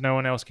problems no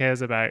one else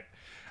cares about."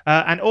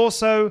 And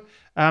also,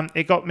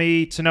 it got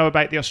me to know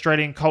about the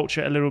Australian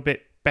culture a little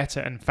bit better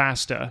and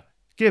faster.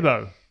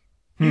 Gibbo,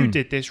 you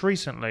did this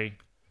recently.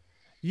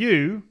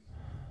 You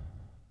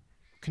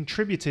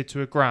contributed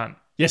to a grant.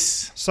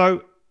 Yes.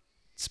 So,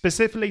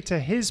 specifically to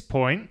his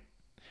point,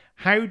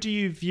 how do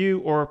you view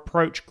or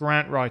approach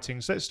grant writing?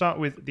 So let's start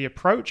with the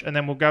approach, and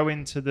then we'll go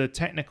into the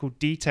technical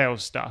detail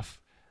stuff.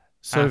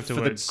 So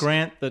afterwards. for the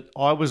grant that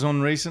I was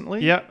on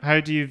recently, Yeah, how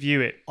do you view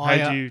it?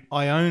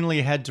 I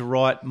only had to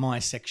write my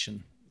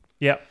section.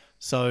 Yeah,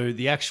 So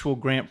the actual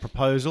grant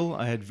proposal,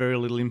 I had very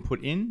little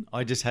input in.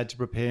 I just had to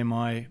prepare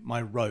my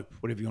rope,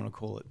 whatever you want to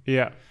call it.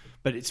 yeah,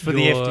 But it's for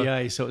Your- the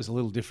FDA, so it's a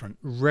little different.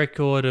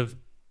 Record of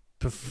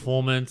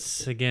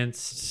performance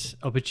against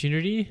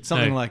opportunity?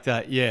 Something No, like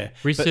that, yeah.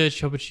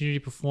 research, opportunity,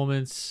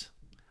 performance.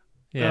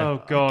 Yeah.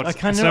 Oh God, I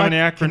can so never,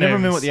 many I acronyms. can never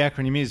remember what the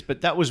acronym is,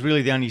 but that was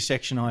really the only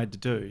section I had to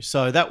do.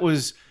 So that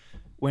was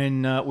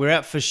when we're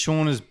out for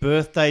Shauna's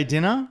birthday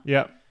dinner,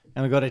 Yeah,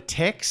 and I got a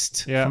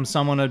text Yeah. from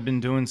someone I'd been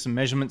doing some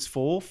measurements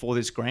for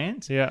this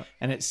grant. yeah,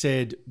 And it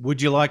said,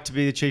 "Would you like to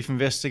be the chief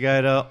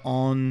investigator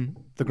on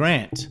the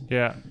grant?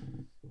 yeah.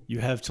 You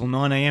have till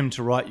 9 a.m.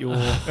 to write your,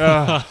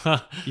 Ugh.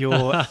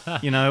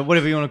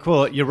 whatever you want to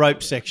call it, your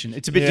rope section."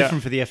 It's a bit Yeah.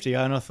 different for the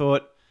FDA. And I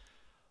thought,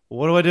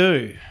 what do I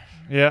do?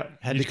 Yeah,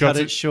 Had you to cut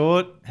it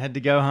short, had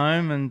to go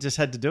home and just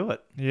had to do it.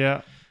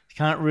 Yeah. You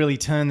can't really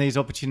turn these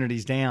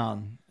opportunities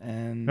down.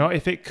 And No,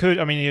 if it could,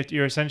 I mean,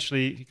 you're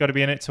essentially, you've got to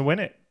be in it to win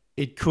it.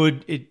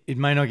 it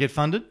may not get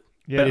funded,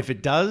 Yeah. but if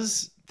it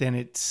does, then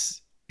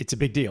it's a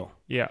big deal.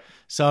 Yeah.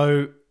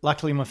 So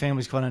luckily my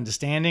family's quite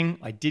understanding.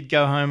 I did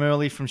go home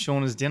early from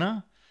Shauna's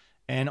dinner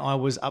and I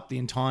was up the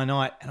entire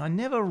night and I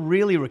never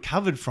really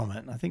recovered from it.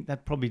 And I think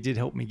that probably did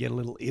help me get a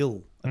little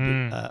ill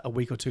a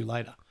week or two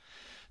later.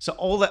 So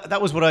all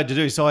that was what I had to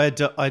do. So I had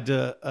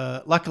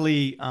to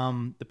luckily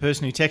the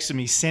person who texted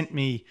me sent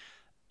me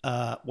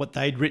what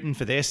they'd written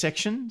for their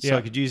section. So Yeah.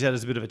 I could use that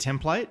as a bit of a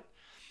template.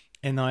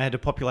 And I had to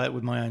populate it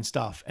with my own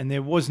stuff. And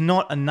there was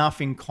not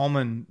enough in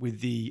common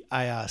with the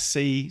ARC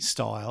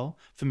style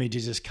for me to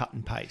just cut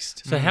and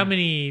paste. So how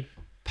many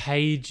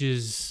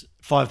pages,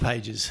 5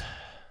 pages.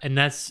 and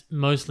that's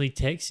mostly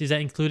text? Is that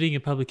including a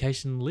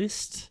publication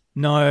list?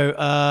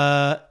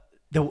 No,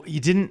 you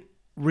didn't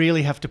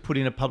really have to put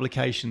in a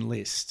publication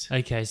list.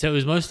 Okay, so it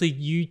was mostly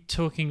you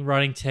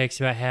writing text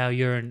about how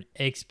you're an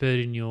expert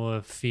in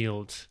your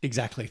field.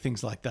 Exactly,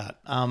 things like that.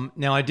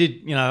 Now I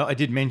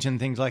did mention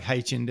things like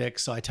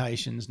H-index,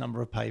 citations,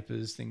 number of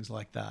papers, things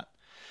like that.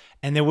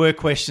 And there were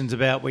questions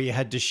about where you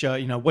had to show,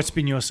 what's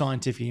been your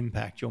scientific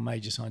impact, your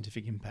major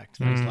scientific impact,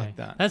 things like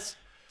that. That's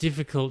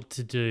difficult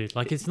to do.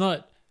 Like it's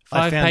not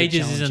I 5 found it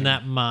pages isn't challenging.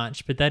 that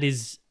much, but that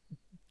is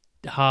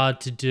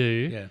hard to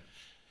do. Yeah.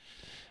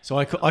 So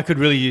I could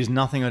really use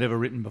nothing I'd ever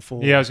written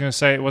before. Yeah, I was going to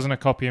say it wasn't a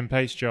copy and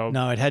paste job.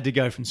 No, it had to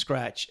go from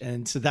scratch,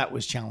 and so that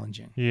was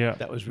challenging. Yeah.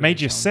 That was really made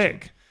you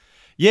challenging. sick.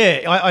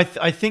 Yeah,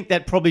 I think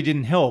that probably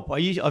didn't help.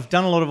 I've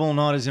done a lot of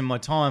all-nighters in my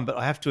time, but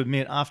I have to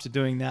admit, after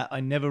doing that,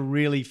 I never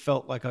really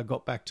felt like I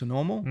got back to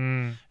normal,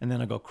 and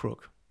then I got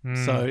crook.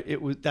 So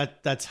it was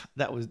that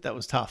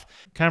was tough.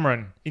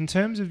 Cameron, in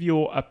terms of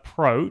your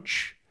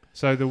approach,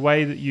 so the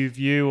way that you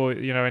view or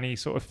any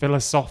sort of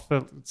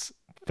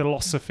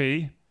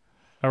philosophy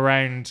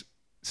around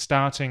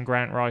starting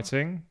grant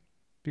writing,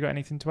 have you got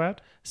anything to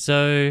add?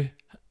 So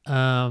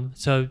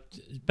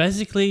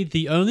basically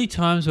the only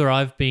times where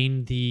I've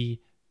been the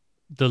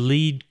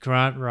lead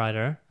grant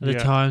writer are the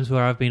Yeah. times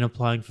where I've been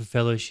applying for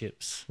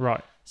fellowships.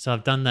 Right. So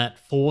I've done that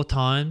 4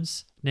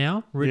 times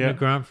now, written Yeah. a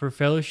grant for a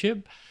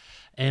fellowship.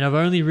 and I've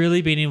only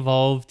really been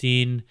involved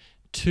in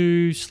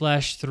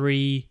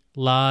 2/3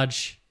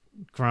 large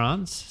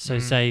grants. So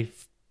say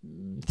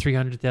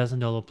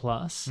 $300,000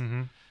 plus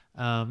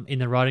in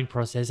the writing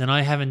process, and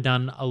I haven't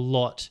done a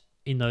lot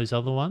in those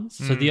other ones.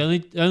 So the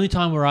only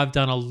time where I've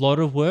done a lot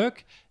of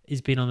work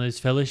has been on those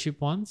fellowship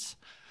ones,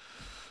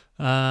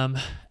 and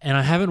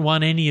I haven't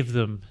won any of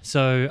them.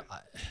 So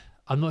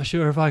I'm not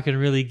sure if I can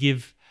really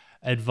give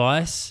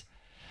advice.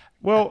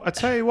 Well, I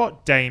tell you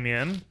what,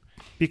 Damien,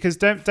 because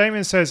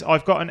Damien says,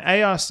 I've got an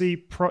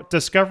ARC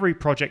discovery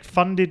project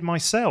funded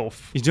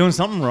myself. He's doing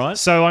something right.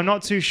 So I'm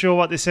not too sure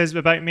what this says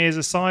about me as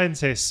a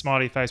scientist,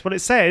 smiley face. Well, it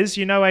says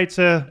you know how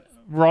to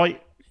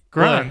write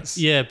grants.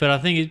 Well, yeah, but I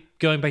think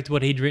going back to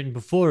what he'd written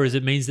before is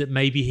it means that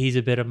maybe he's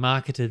a better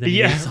marketer than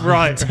he is a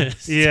right.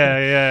 scientist.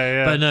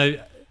 Yeah. But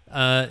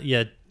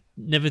no,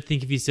 never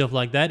think of yourself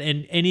like that.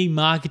 And any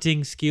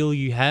marketing skill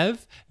you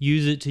have,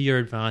 use it to your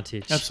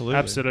advantage.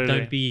 Absolutely.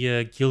 Don't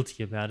be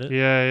guilty about it.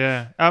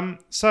 Yeah.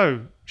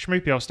 So,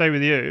 Shmoopy, I'll stay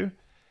with you.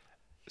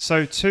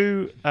 So,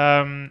 to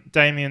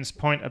Damien's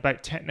point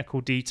about technical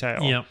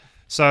detail. Yeah.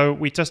 So,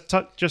 we just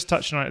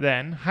touched on it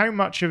then. How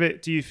much of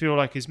it do you feel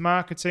like is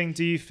marketing?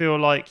 Do you feel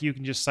like you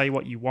can just say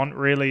what you want,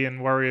 really,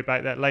 and worry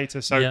about that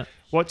later? So,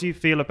 what do you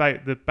feel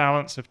about the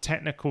balance of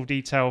technical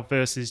detail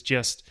versus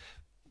just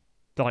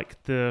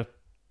like the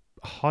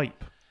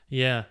hype?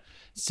 Yeah.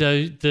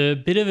 So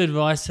the bit of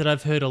advice that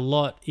I've heard a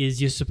lot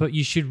is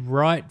you should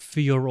write for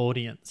your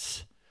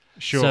audience.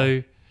 Sure.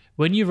 So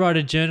when you write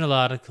a journal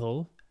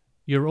article,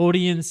 your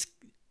audience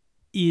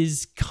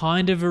is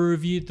kind of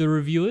the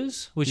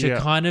reviewers, which are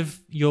kind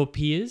of your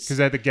peers. Because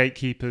they're the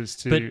gatekeepers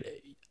to...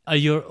 But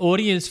your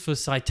audience for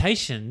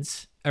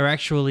citations are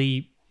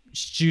actually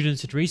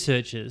students and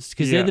researchers,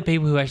 because they're the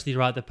people who actually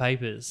write the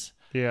papers.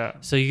 Yeah.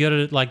 So you got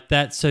to like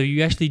that. So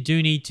you actually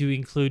do need to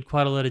include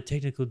quite a lot of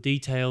technical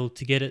detail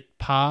to get it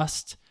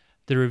past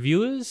the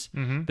reviewers,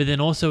 but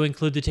then also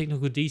include the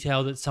technical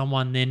detail that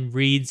someone then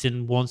reads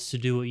and wants to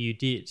do what you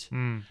did.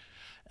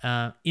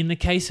 In the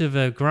case of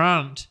a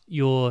grant,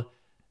 your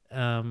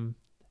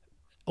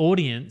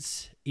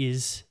audience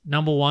is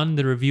number one,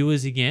 the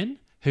reviewers again,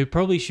 who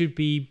probably should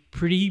be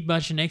pretty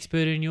much an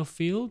expert in your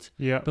field.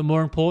 Yeah. But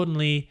more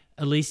importantly,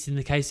 at least in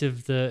the case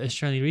of the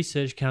Australian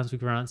Research Council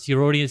grants,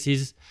 your audience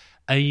is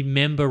a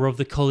member of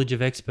the College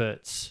of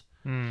Experts.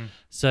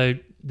 So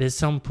there's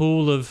some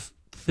pool of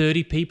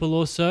 30 people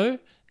or so,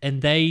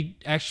 and they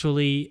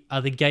actually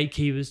are the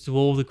gatekeepers to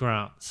all the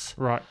grants.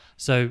 Right.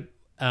 So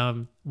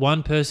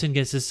one person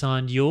gets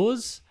assigned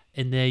yours,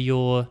 and they're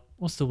your,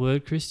 what's the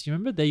word, Chris? Do you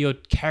remember? They're your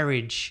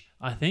carriage,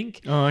 I think.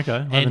 Oh,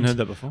 okay. I haven't heard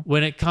that before.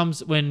 When it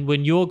comes,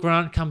 when your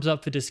grant comes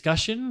up for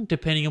discussion,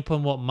 depending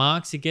upon what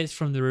marks it gets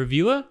from the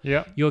reviewer,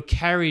 your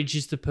carriage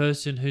is the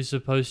person who's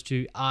supposed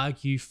to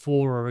argue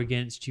for or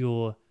against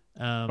your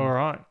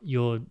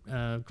your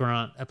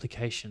grant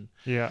application.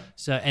 Yeah.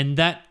 So, and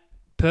that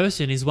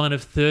person is one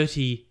of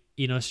 30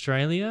 in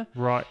Australia.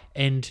 Right.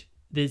 And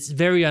it's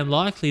very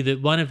unlikely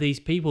that one of these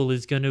people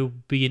is going to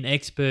be an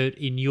expert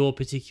in your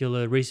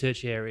particular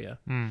research area.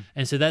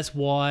 And so that's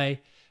why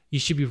you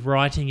should be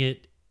writing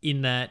it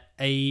in that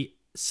a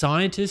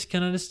scientist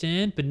can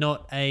understand, but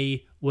not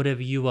a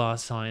whatever you are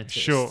scientist.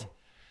 Sure.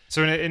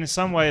 So in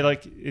some way,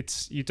 like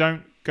you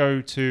don't go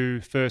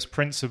to first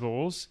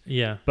principles,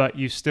 but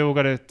you still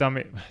got to dumb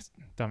it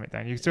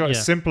down. You still got to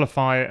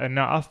simplify it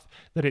enough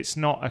that it's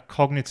not a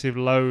cognitive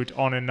load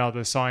on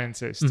another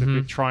scientist to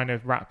be trying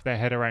to wrap their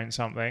head around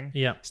something.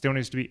 Yeah. Still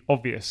needs to be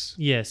obvious.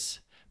 Yes.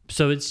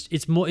 So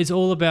it's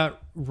all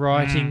about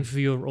writing for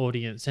your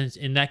audience, and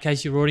in that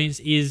case, your audience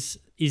is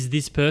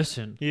this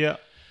person. Yeah.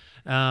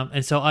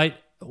 And so I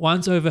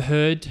once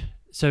overheard.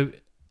 So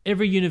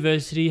every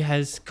university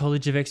has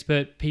College of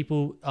Expert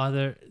people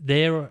either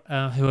there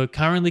who are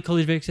currently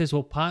College of Experts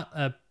or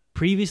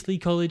previously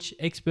college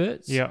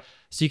experts. Yeah.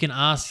 So you can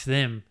ask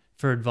them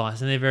for advice,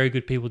 and they're very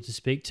good people to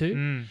speak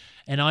to.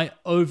 And I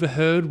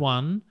overheard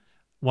one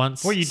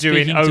once. What are you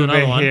doing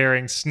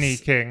overhearing,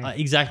 sneaking?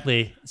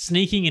 Exactly.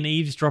 Sneaking and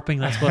eavesdropping,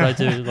 that's what I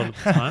do a lot of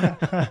the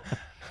time.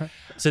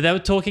 So they were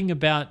talking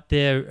about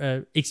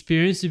their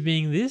experience of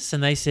being this,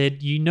 and they said,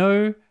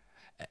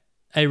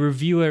 a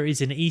reviewer is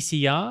an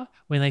ECR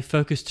when they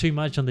focus too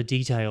much on the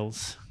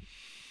details.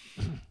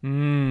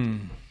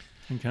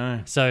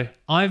 Okay. So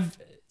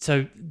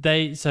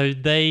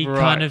they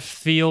kind of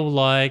feel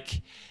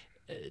like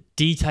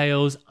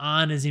details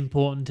aren't as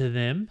important to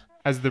them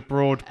as the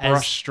broad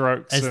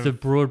brushstrokes,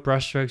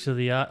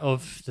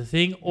 of the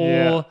thing,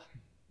 or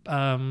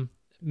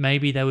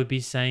maybe they would be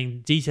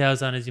saying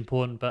details aren't as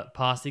important, but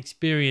past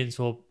experience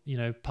or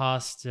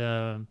past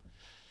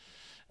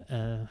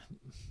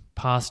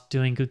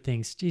doing good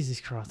things.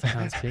 Jesus Christ, I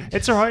can't speak.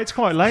 It's all right. It's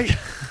quite late.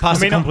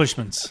 Past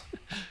accomplishments.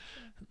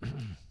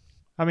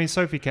 I mean,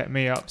 Sophie kept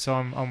me up, so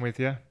I'm with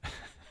you.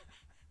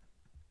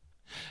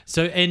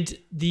 So, and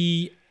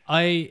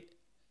I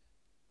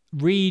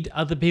read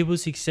other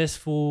people's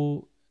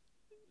successful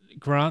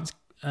grants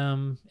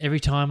every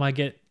time I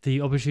get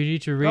the opportunity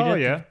to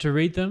read to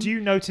read them. Do you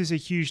notice a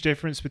huge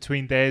difference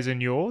between theirs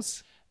and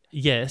yours?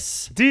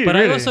 yes. Do you But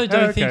really? I also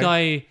don't Oh, think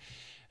okay.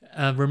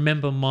 I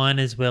remember mine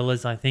as well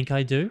as I think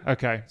I do.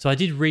 Okay. So I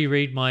did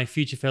reread my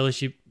Future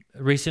Fellowship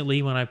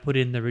recently when I put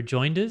in the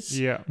rejoinders.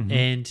 Yeah.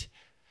 And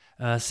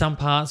some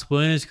parts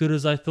weren't as good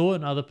as I thought,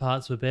 and other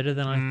parts were better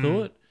than I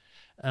thought.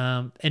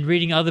 And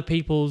reading other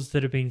people's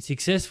that have been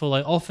successful,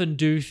 I often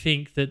do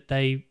think that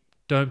they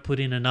don't put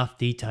in enough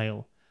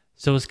detail.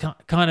 So it's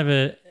kind of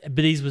but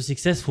these were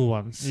successful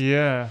ones.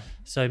 Yeah.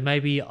 So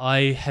maybe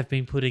I have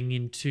been putting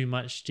in too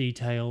much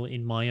detail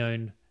in my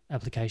own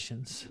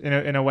applications.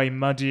 In a way,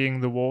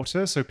 muddying the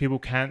water so people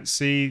can't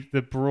see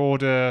the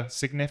broader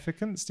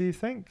significance, do you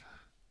think?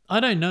 I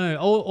don't know,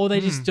 or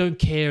they just don't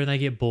care and they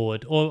get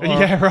bored, or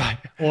Yeah, right.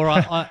 or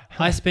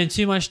I spend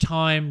too much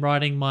time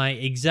writing my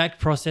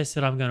exact process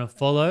that I'm going to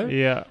follow,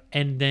 Yeah.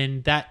 and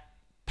then that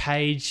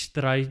page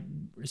that I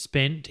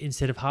spent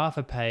instead of half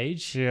a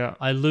page, Yeah.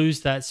 I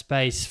lose that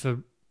space for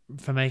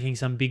making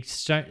some big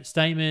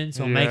statements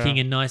or Yeah. making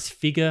a nice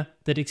figure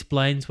that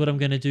explains what I'm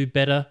going to do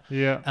better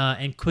Yeah.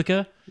 and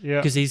quicker, Yeah.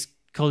 because these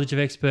College of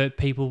Expert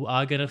people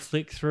are going to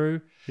flick through.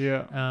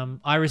 Yeah.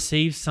 I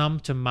received some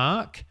to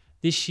mark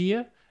this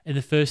year, and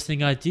the first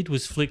thing I did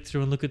was flick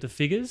through and look at the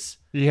figures.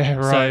 Yeah,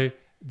 right. So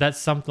that's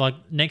something like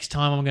next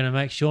time I'm going to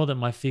make sure that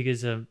my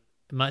figures are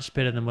much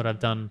better than what I've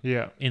done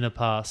Yeah. in the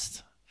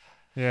past.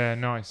 Yeah,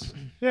 nice.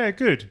 Yeah,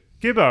 good.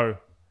 Gibbo,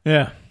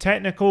 Yeah.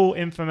 technical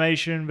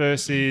information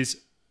versus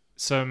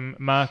some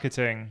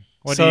marketing.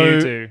 What So- do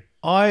you do?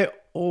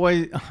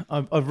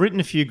 I've written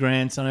a few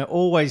grants, and I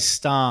always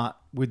start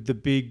with the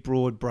big,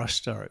 broad brush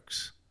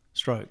strokes.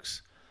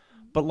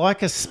 But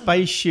like a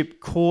spaceship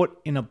caught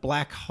in a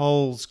black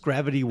hole's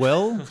gravity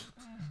well,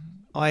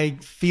 I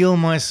feel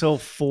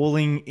myself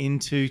falling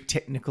into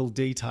technical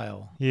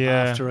detail Yeah.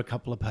 after a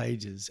couple of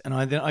pages. And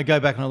I go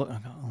back and I look, and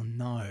I go, oh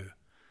no.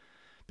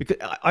 Because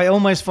I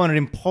almost find it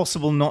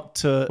impossible not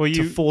to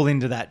fall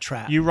into that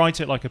trap. You write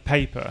it like a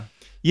paper.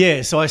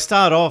 Yeah, so I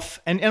start off,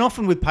 and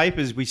often with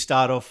papers, we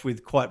start off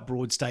with quite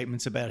broad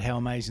statements about how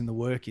amazing the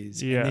work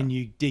is, Yeah. and then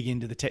you dig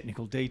into the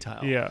technical detail.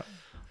 Yeah.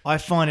 I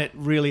find it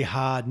really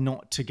hard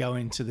not to go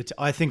into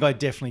I think I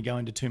definitely go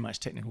into too much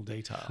technical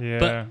detail. Yeah.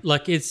 But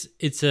like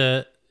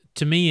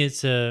to me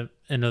it's an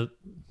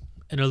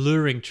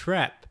alluring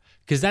trap,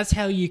 because that's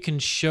how you can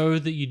show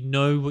that you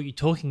know what you're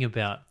talking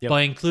about,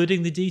 by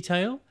including the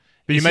detail.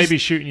 But you It's may just- be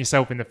shooting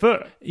yourself in the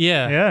foot.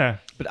 Yeah. Yeah.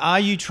 But are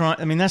you trying,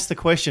 I mean, that's the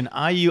question.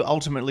 Are you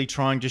ultimately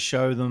trying to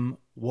show them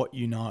what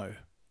you know?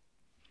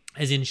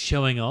 As in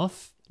showing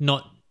off,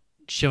 not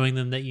showing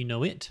them that you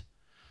know it.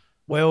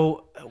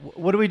 Well,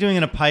 what are we doing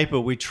in a paper?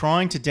 We're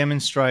trying to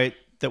demonstrate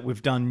that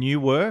we've done new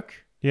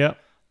work, Yeah.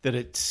 that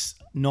it's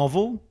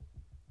novel,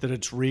 that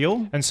it's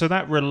real. And so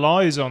that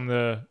relies on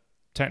the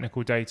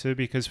technical data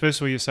because first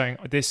of all, you're saying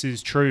this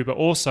is true, but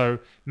also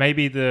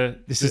maybe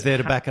This is there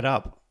to back it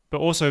up. But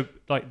also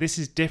like this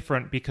is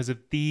different because of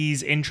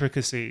these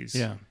intricacies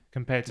Yeah.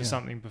 compared to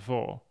something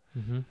before.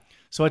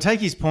 So I take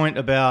his point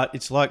about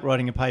it's like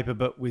writing a paper,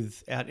 but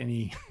without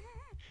any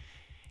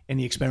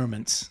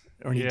experiments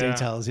or any Yeah.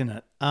 details in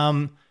it.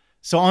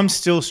 So I'm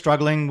still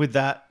struggling with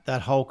that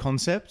whole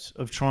concept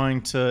of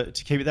trying to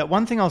keep it. That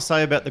one thing I'll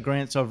say about the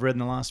grants I've read in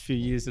the last few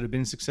years that have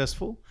been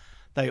successful,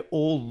 they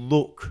all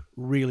look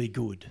really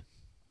good.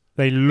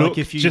 They look Like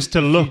if you just to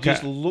if look you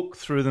just at look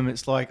through them,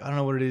 it's like I don't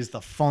know what it is,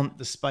 the font,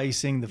 the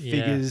spacing, the Yeah.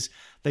 figures,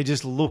 they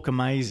just look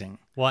amazing.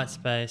 White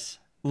space.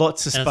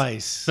 Lots of And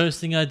space. First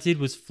thing I did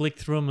was flick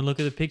through them and look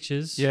at the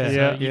pictures. Yeah. So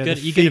Yeah. you Yeah, get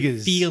the you get a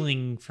figures.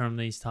 feeling from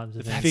these types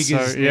of things.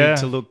 Figures So, yeah. need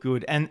to look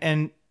good,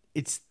 and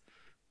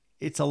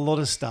it's a lot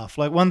of stuff.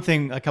 Like one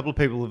thing a couple of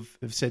people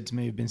have said to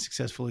me who've been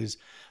successful is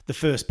the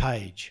first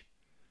page.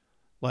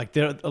 Like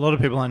there are a lot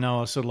of people I know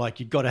are sort of like,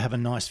 you've got to have a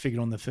nice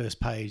figure on the first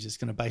page that's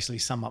going to basically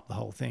sum up the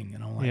whole thing.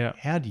 And I'm like, Yeah.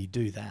 how do you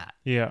do that?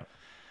 yeah.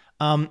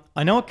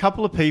 I know a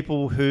couple of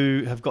people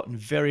who have gotten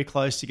very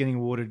close to getting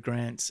awarded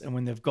grants, and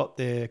when they've got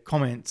their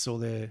comments or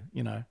their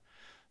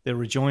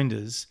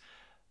rejoinders,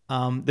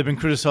 they've been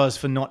criticised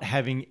for not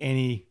having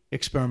any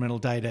experimental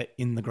data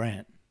in the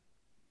grant.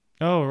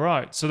 Oh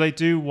right. So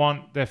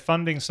they're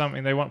funding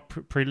something. They want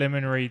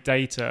preliminary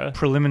data.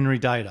 Preliminary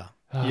data.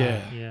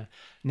 Yeah. Yeah.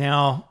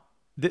 Now,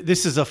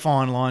 this is a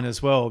fine line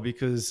as well,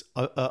 because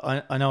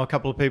I know a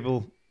couple of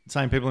people,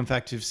 same people in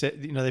fact, who've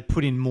said they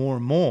put in more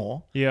and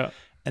more, Yeah.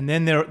 and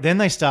then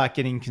they start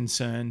getting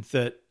concerned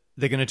that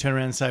they're going to turn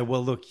around and say,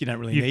 well, look, you don't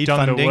really You've need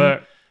done funding. the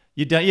work.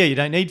 You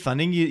don't need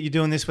funding. You're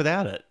doing this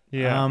without it.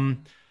 Yeah.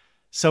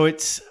 So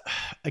it's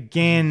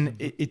again,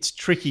 it's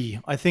tricky.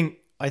 I think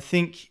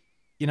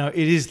it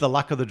is the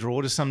luck of the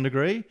draw to some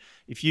degree.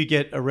 If you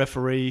get a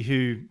referee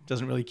who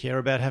doesn't really care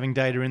about having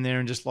data in there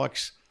and just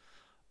likes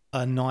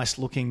a nice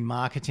looking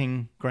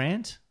marketing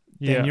grant,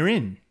 then Yeah. you're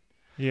in.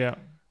 Yeah.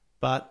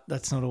 But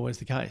that's not always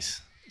the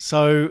case.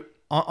 So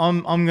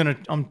I'm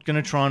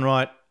gonna try and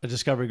write a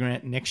discovery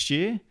grant next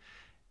year,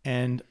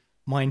 and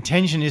my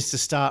intention is to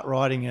start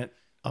writing it.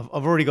 I've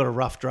already got a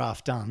rough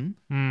draft done,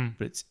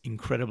 but it's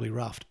incredibly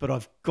roughed. But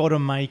I've got to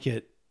make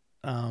it.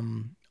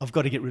 I've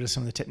got to get rid of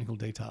some of the technical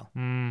detail.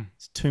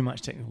 It's too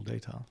much technical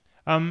detail.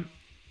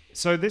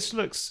 So this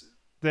looks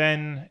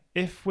then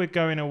if we're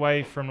going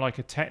away from like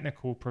a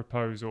technical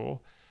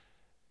proposal,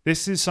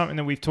 this is something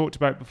that we've talked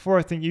about before.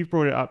 I think you've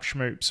brought it up,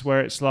 Schmoops,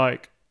 where it's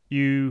like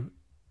they're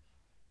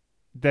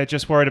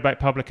just worried about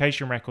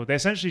publication record. They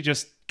essentially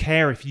just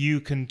care if you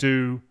can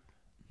do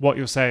what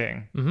you're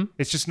saying. Mm-hmm.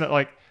 It's just not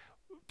like,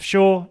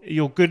 sure,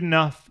 you're good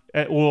enough,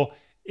 or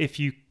if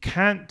you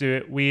can't do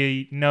it,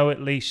 we know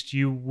at least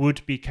you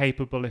would be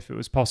capable if it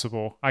was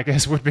possible, I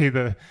guess would be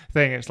the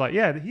thing. It's like,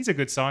 yeah, he's a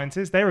good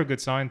scientist. They're a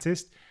good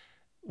scientist.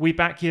 We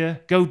back you.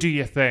 Go do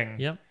your thing.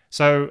 Yep.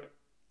 So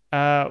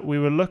we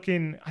were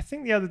looking, I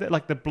think the other day,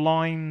 like the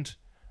blind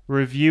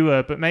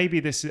reviewer, but maybe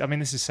this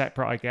is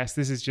separate, I guess.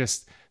 This is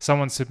just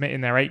someone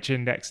submitting their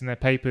H-index and their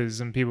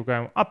papers and people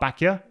going, I'll back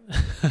you.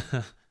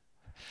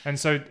 And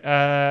so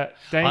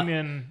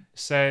Damien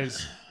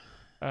says,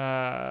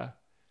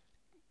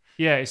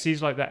 it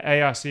seems like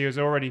the ARC is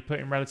already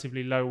putting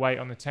relatively low weight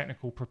on the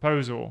technical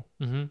proposal.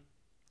 Mm-hmm.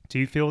 Do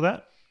you feel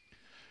that?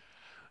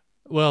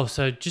 Well,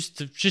 so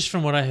just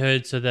from what I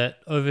heard, so that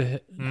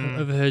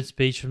overheard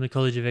speech from the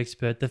College of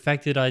Expert, the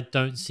fact that I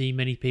don't see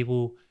many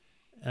people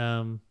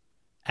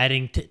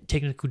adding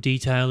technical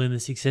detail in the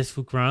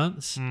successful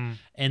grants,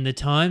 and the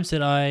times that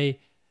my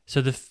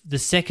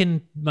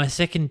second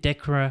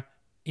DECRA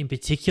in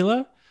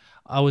particular,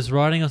 I was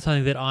writing on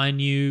something that I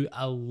knew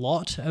a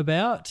lot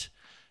about,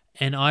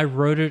 and I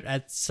wrote it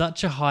at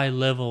such a high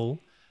level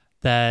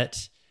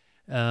that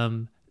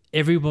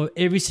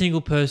every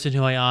single person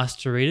who I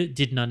asked to read it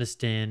didn't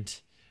understand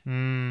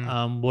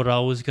what I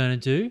was going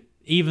to do,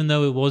 even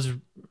though it was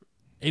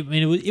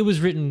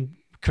written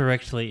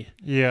correctly.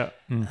 Yeah.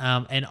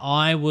 And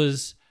I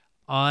was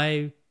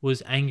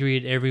angry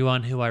at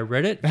everyone who I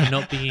read it for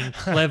not being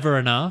clever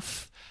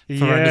enough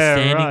for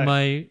understanding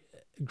my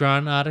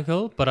grant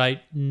article, but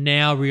I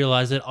now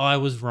realize that I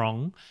was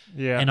wrong,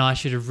 and I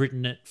should have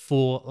written it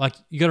for, like,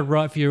 you got to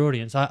write for your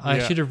audience. I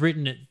should have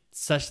written it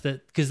such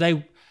that, because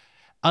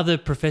other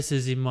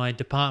professors in my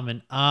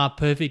department are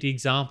perfect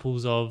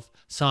examples of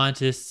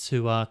scientists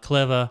who are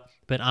clever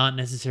but aren't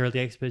necessarily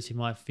experts in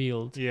my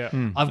field.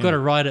 I've got to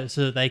write it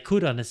so that they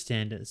could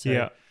understand it.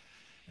 So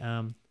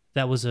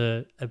that was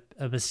a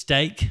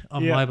mistake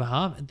on my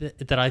behalf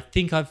that I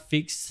think I've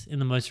fixed in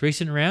the most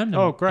recent round.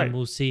 And, great. And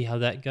we'll see how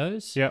that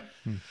goes. Yeah.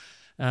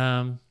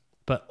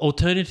 But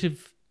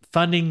alternative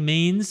funding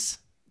means,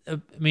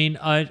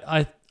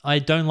 I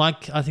don't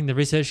like, I think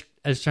the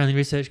Australian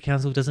Research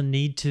Council doesn't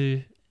need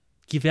to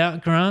give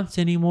out grants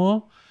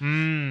anymore.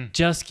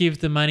 Just give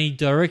the money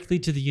directly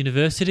to the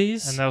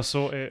universities, and they'll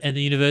sort it. And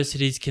the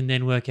universities can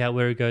then work out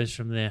where it goes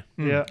from there.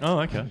 Yeah. Oh,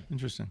 okay.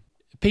 Interesting.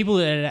 People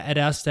at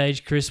our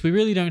stage, Chris, we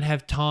really don't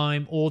have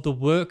time or the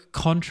work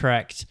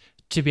contract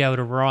to be able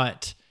to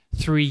write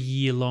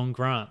 3-year-long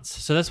grants.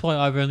 So that's why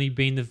I've only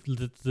been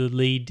the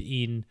lead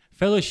in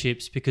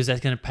fellowships, because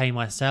that's going to pay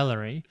my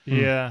salary.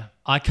 Yeah.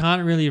 I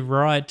can't really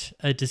write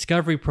a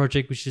discovery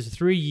project, which is a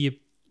 3-year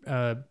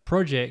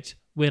project,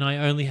 when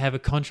I only have a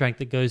contract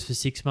that goes for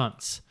 6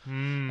 months.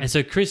 And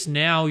so, Chris,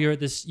 now you're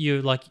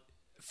like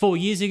 4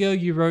 years ago,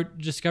 you wrote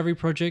a discovery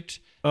project.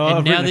 And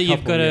I've now written that a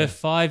you've couple, got a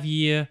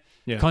 5-year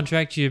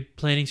contract, you're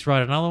planning to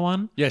write another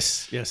one.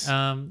 Yes.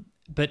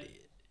 But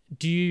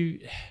do you,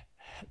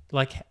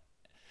 we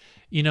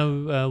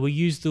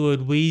use the word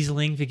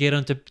weaseling for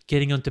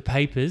getting onto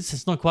papers.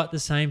 It's not quite the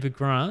same for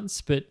grants,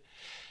 but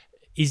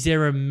is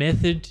there a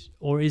method,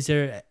 or is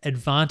there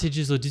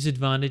advantages or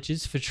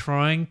disadvantages for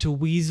trying to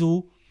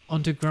weasel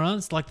onto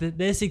grants? Like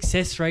their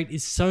success rate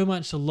is so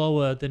much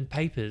lower than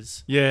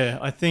papers. Yeah,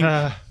 I think.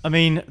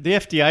 The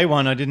FDA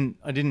one, I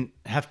didn't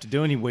have to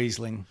do any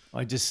weaseling.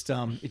 I just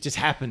it just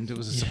happened. It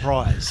was a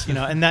surprise,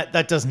 and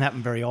that doesn't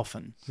happen very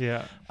often.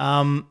 Yeah.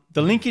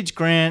 The linkage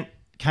grant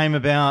came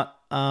about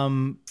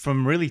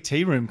from really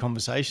tea room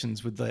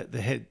conversations with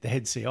the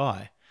head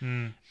CI,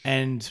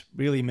 and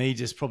really me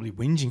just probably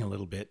whinging a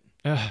little bit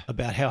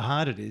about how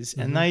hard it is,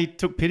 and they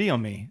took pity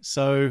on me.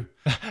 So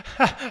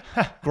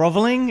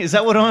groveling, is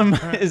that what I'm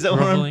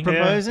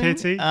proposing? Yeah,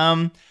 pity.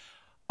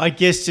 I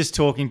guess just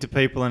talking to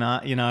people,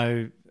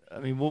 and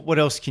what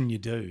else can you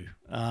do?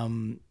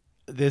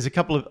 There's a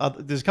couple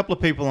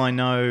of people I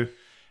know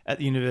at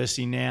the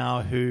university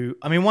now who,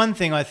 one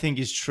thing I think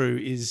is true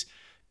is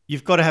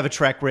you've got to have a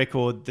track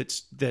record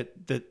that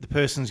the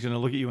person's going to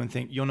look at you and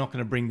think you're not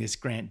going to bring this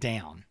grant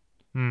down.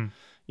 And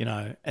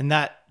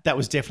that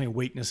was definitely a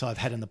weakness I've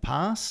had in the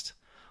past.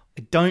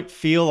 I don't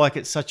feel like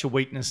it's such a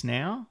weakness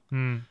now.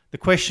 The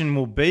question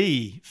will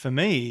be, for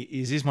me,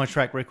 is my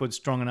track record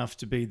strong enough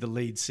to be the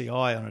lead CI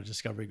on a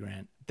discovery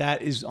grant?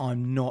 That is,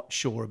 I'm not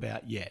sure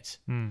about yet.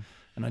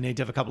 And I need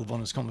to have a couple of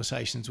honest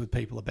conversations with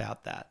people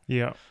about that.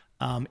 Yeah.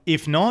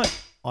 If not,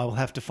 I will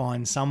have to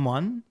find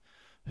someone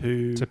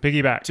who To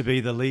piggyback. to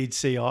be the lead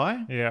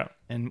CI, Yeah.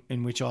 and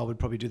in which I would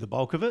probably do the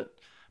bulk of it,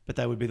 but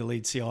they would be the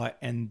lead CI,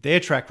 and their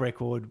track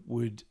record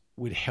would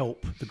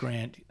help the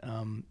grant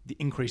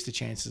increase the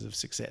chances of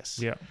success.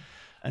 Yeah.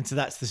 And so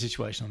that's the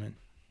situation I'm in.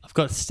 I've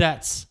got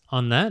stats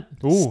on that.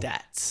 Ooh.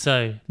 Stats.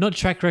 So not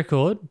track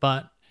record,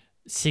 but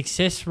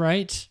success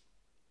rate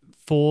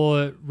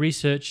for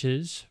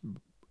researchers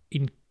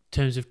in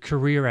terms of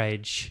career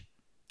age.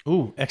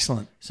 Ooh,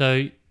 excellent.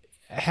 So,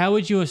 how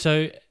would you?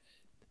 So,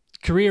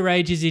 career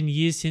age is in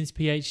years since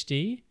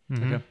PhD.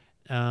 Okay.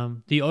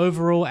 The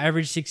overall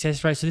average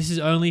success rate. So, this is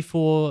only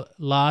for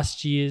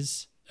last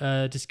year's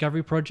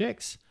discovery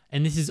projects,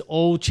 and this is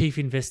all chief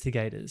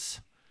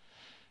investigators.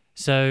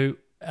 So,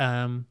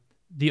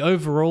 the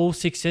overall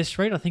success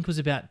rate, I think, was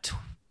about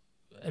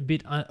a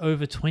bit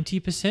over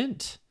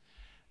 20%.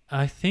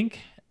 I think.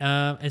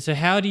 And so,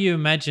 how do you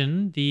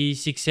imagine the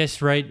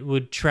success rate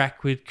would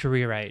track with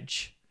career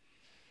age?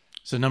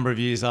 So a number of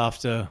years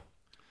after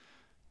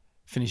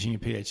finishing your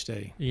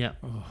PhD. Yeah,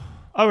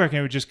 I reckon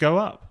it would just go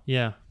up.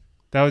 yeah.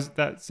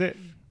 That's it.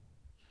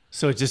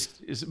 So it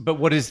just is, but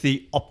what is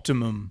the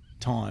optimum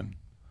time?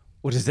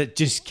 Or does that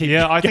just keep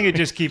Yeah, I think it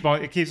just keeps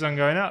on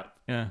going up.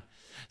 Yeah.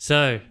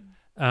 So,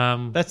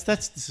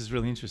 This is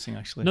really interesting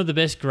actually. not the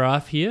best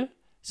graph here.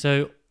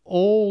 So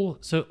all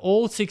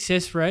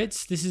success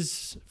rates. This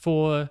is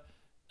for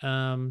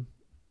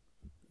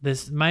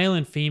there's male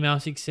and female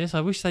success.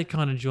 I wish they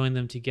kind of joined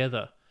them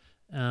together.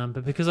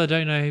 But because I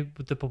don't know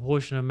the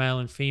proportion of male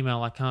and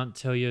female, I can't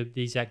tell you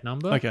the exact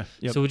number. Okay.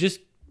 Yep. So we'll just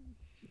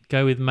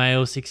go with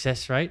male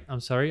success rate. I'm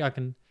sorry.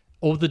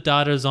 All the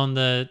data is on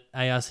the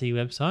ARC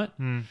website.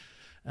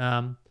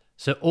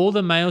 So all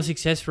the male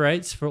success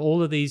rates for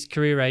all of these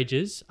career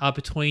ages are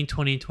between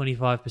 20 and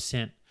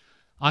 25%.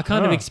 I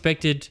kind of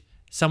expected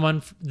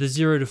someone, the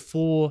 0 to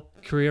 4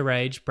 career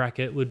age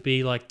bracket would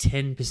be like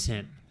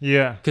 10%.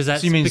 Yeah. Because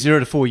that's So you mean 0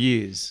 to 4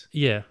 years?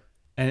 yeah.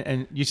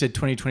 And you said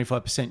 20 to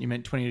 25%. You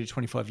meant 20 to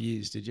 25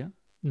 years, did you?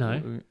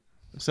 No.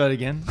 Say it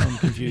again. I'm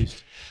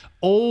confused.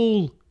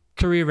 All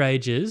career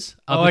ages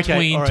are Oh, okay.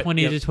 between All right.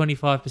 20 Yep. to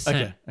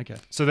 25%. Okay.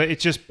 So that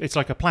it's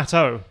like a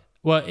plateau.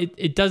 Well,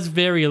 it does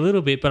vary a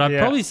little bit, but I'd Yeah.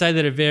 probably say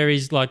that it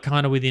varies like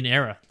kind of within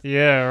error.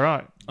 Yeah,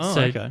 right. Oh,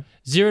 So okay.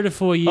 0 to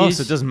 4 years. Oh,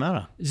 so it doesn't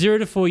matter. 0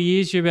 to 4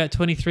 years, you're about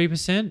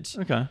 23%.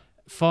 Okay.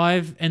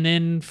 5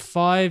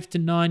 to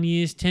 9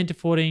 years, 10 to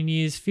 14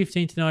 years,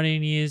 15 to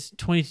 19 years,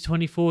 20 to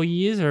 24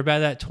 years are about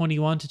that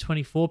 21 to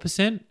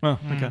 24%. Oh,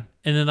 okay.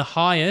 And then the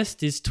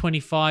highest is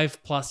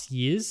 25 plus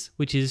years,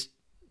 which is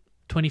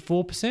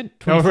 24%.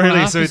 Oh,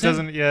 really? So it 24.5%.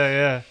 doesn't.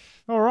 Yeah.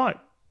 All right.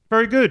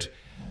 Very good.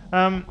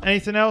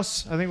 Anything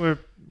else? I think we're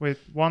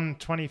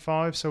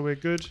 125, so we're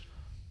good.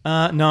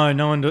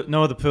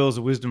 No other pearls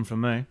of wisdom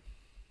from me.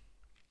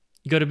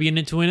 You got to be in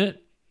it to win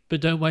it, but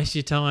don't waste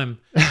your time.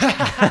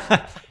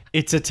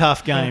 It's a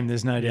tough game.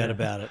 There's no doubt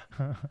about it.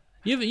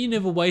 You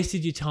never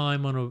wasted your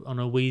time on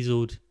a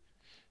weaseled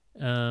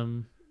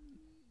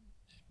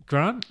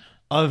grant.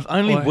 I've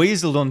only Or-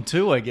 weaseled on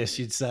 2, I guess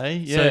you'd say.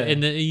 Yeah. So,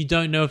 and you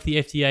don't know if the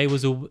FDA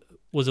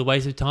was a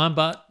waste of time,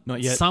 but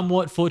Not yet.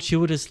 somewhat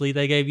fortuitously,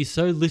 they gave you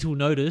so little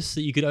notice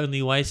that you could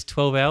only waste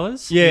 12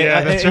 hours.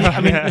 Yeah, that's I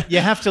right, mean, yeah. you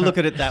have to look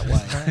at it that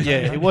way.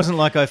 Yeah, it wasn't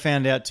like I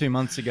found out 2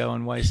 months ago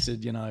and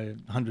wasted,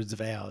 hundreds of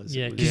hours.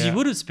 Yeah, It was- because Yeah. you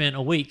would have spent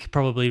a week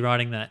probably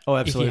writing that Oh,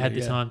 if you absolutely, had the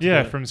yeah. time to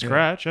Yeah, do it. from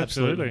scratch.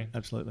 Absolutely.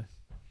 Absolutely.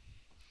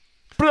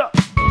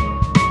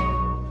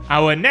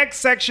 Our next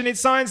section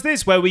is Science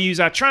This, where we use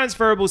our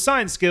transferable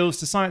science skills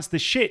to science the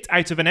shit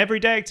out of an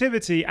everyday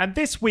activity. And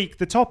this week,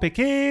 the topic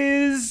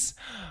is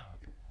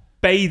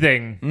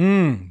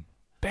bathing.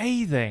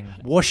 Bathing.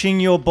 Washing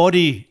your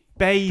body,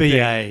 Bathing.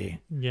 BA.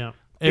 Yeah.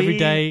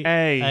 Everyday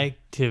BA.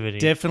 activity.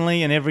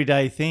 Definitely an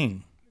everyday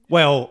thing.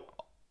 Well,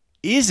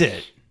 is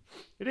it?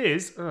 It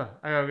is. Ugh,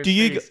 I gotta Do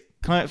you, sneeze.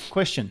 can I have a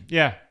question?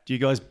 Yeah. Do you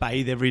guys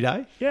bathe every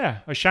day? Yeah.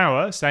 A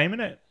shower, same,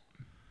 innit?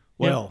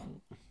 Well,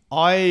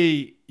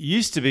 I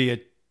used to be a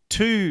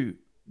 2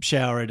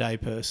 shower a day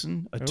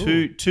person, a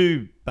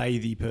two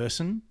bathy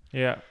person,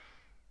 Yeah.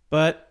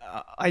 but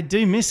I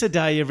do miss a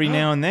day every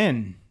now and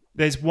then.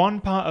 There's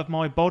one part of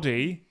my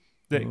body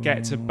that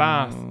gets a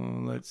bath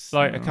Let's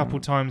like a couple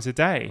times a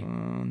day.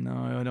 Oh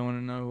no, I don't want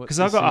to know what. Because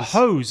I've got a is.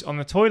 hose on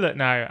the toilet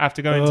now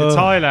after going to Ugh.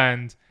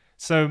 Thailand.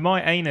 So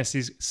my anus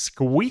is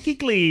squeaky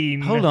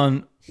clean. Hold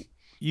on,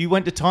 you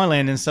went to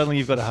Thailand and suddenly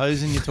you've got a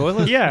hose in your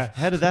toilet? Yeah.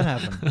 How did that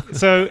happen?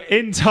 So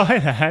in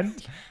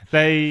Thailand,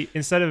 they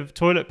instead of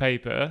toilet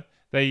paper,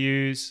 they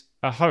use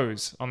a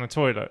hose on the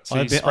toilet.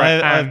 So you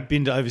spray I've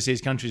been to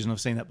overseas countries and I've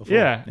seen that before.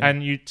 yeah,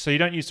 and you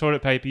don't use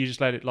toilet paper. You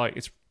just let it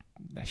it's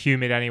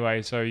humid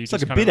anyway. So you it's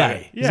just like a kind of let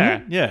bidet. it-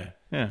 isn't Yeah, it?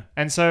 Yeah.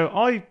 and so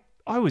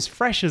I was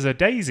fresh as a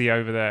daisy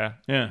over there.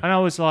 Yeah. And I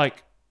was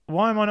like,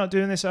 why am I not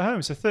doing this at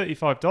home? So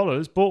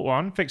 $35, bought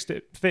one,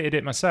 fitted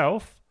it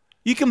myself.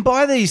 You can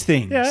buy these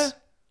things. Yeah,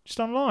 just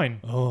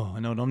online. Oh, I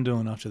know what I'm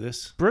doing after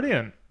this.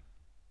 Brilliant.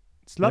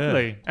 It's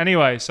lovely.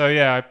 Anyway, so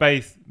yeah, I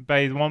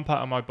bathe one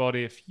part of my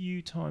body a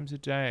few times a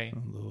day.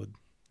 Oh Lord.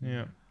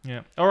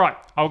 Yeah. All right,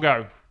 I'll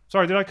go.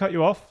 Sorry, did I cut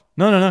you off?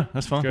 No,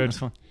 that's fine. Good. That's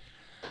fine.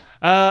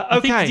 I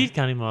think Okay, you did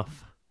cut him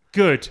off.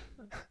 good.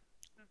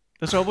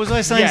 That's right. Was I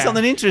saying Yeah.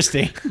 something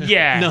interesting?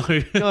 Yeah.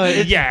 No.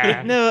 God,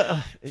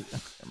 Yeah.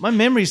 My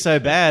memory's so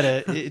bad.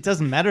 It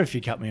doesn't matter if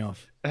you cut me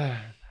off.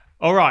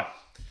 All right.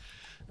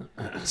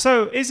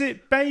 So, is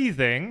it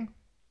bathing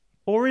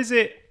or is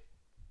it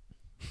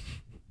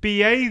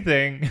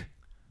bathing?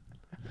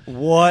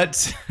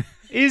 What?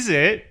 Is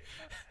it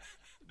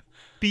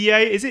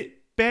Is it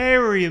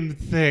barium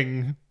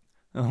thing?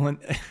 Oh,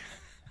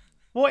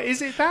 What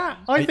is it that?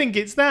 I think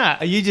it's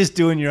that. are you just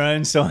doing your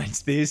own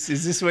science? Is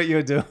this what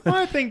you're doing?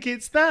 I think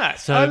it's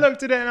that. So I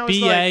looked at it and I was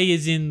BA like,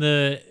 is in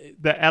the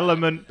the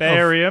element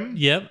barium.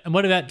 Yep. And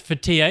what about for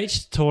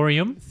TH?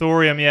 Thorium.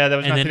 Thorium, yeah, there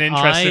was And nothing then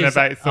interesting I is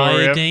about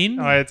thorium. iodine.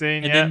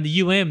 Iodine, And yeah. then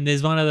the UM,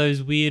 there's one of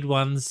those weird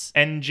ones.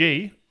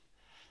 Ng.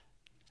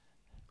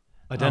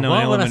 I don't know.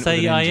 Why an would I element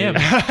say with an IM?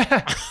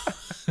 NG.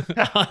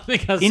 I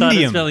think I started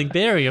Indium. spelling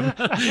barium.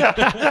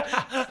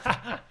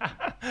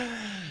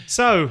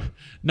 So,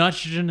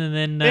 Nitrogen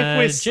and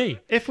then G.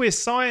 if we're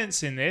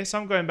sciencing this,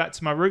 I'm going back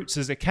to my roots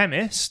as a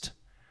chemist.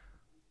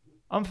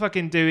 I'm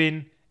fucking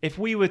doing, if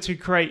we were to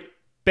create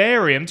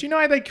barium, do you know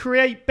how they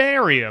create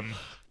barium?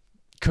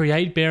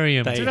 Create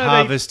barium. They you know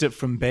harvest it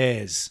from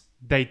bears.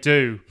 They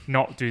do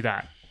not do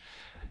that.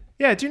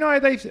 Yeah, do you know how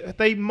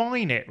they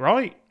mine it,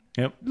 right?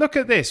 Yep. Look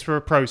at this for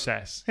a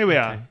process. Here we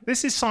are.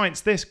 This is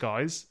science, this,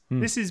 guys.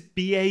 This is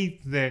BA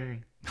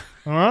thing.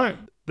 All right?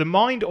 The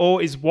mined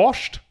ore is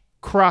washed,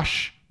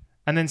 crushed,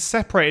 and then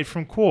separated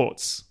from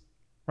quartz.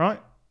 Right?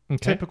 Okay.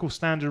 Typical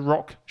standard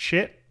rock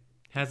shit.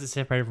 How's it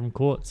separated from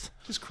quartz?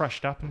 Just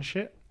crushed up and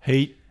shit.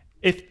 Heat.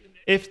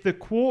 If the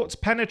quartz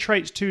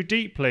penetrates too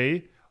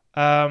deeply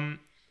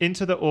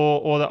into the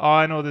ore, or the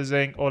iron or the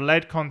zinc or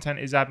lead content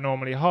is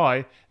abnormally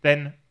high,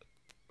 then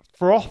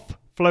froth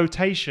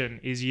flotation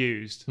is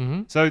used.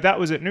 Mm-hmm. So that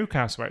was at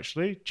Newcastle,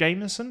 actually.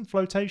 Jameson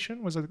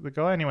Flotation was the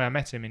guy. Anyway, I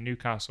met him in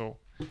Newcastle.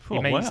 Oh,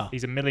 wow.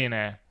 He's a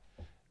millionaire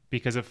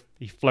because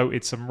he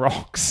floated some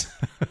rocks.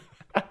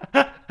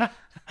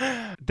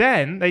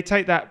 Then they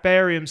take that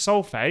barium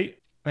sulfate,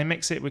 they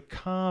mix it with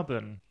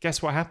carbon.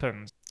 Guess what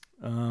happens?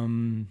 I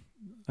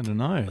don't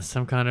know.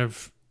 Some kind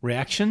of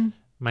Reaction?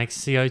 makes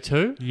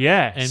CO2.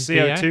 Yeah, And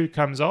CO2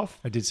 comes off.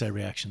 I did say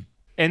reaction.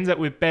 Ends up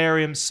with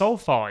barium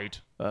sulfide.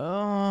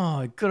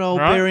 Oh, good old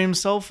Right. barium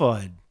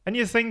sulfide. And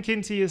you're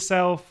thinking to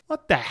yourself,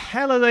 what the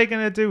hell are they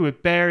going to do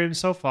with barium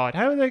sulfide?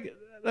 How are they?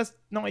 That's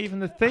not even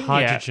the thing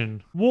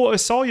Hydrogen. yet. Water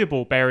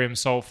soluble barium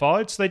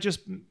sulfide. So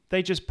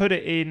they just put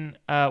it in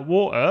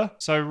water.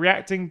 So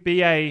reacting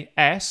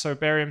BAS, so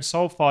barium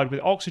sulfide with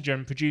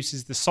oxygen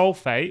produces the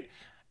sulfate.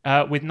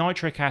 With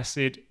nitric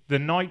acid, the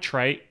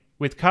nitrate.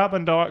 With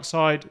carbon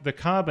dioxide, the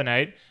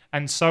carbonate,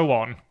 and so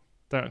on.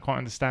 Don't quite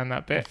understand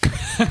that bit.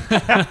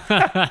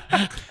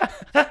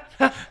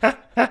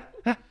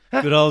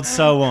 Good old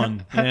so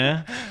on.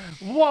 Yeah.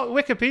 What?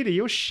 Wikipedia,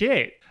 you're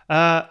shit.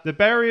 The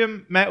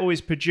barium metal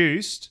is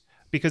produced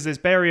because there's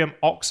barium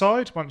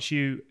oxide. Once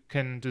you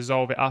can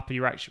dissolve it up,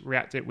 you actually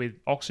react it with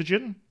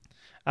oxygen.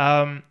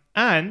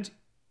 And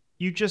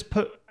you just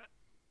put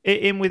it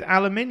in with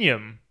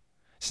aluminium.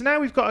 So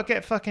now we've got to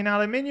get fucking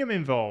aluminium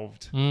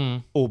involved.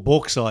 Or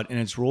bauxite in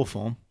its raw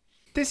form.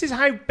 This is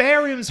how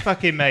barium's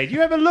fucking made.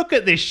 You ever look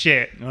at this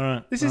shit? All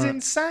right. This is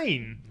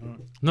insane.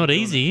 Not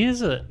easy,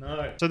 is it?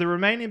 So the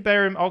remaining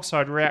barium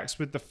oxide reacts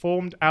with the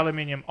formed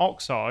aluminium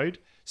oxide.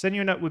 So then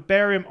you end up with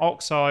barium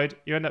oxide,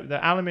 you end up with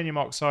the aluminium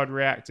oxide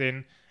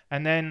reacting,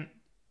 and then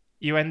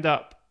you end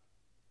up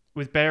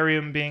with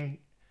barium being...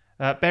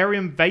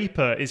 barium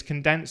vapor is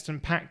condensed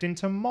and packed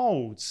into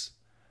molds.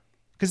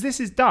 Because this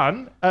is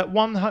done at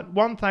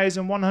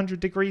 1,100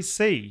 degrees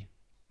C.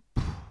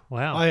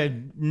 Wow. I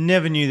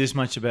never knew this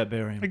much about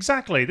barium.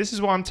 Exactly. This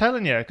is what I'm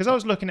telling you. Because I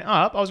was looking it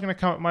up. I was going to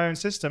come up with my own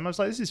system. I was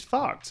like, this is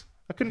fucked.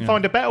 I couldn't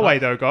find a better way,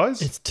 though,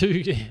 guys. It's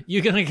too.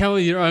 You're going to come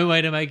with your own way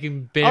to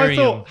making I barium.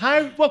 thought,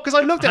 how... Well, because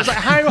I looked at it. I was like,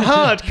 how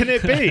hard can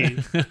it be?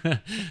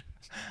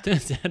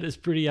 Turns out it's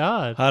pretty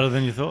hard. Harder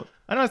than you thought.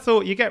 And I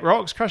thought, you get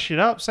rocks, crush it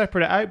up,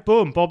 separate it out,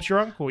 boom, Bob's your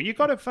uncle. You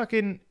got to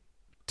fucking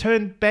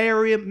turn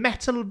barium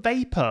metal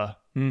vapor.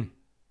 And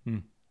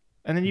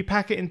then you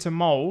pack it into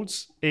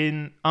molds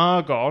in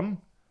argon,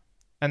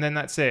 and then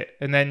that's it.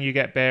 And then you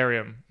get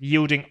barium,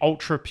 yielding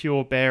ultra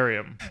pure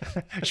barium.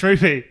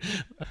 Shmoopy,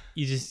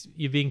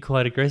 You're being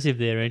quite aggressive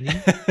there, aren't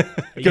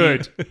you?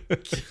 good.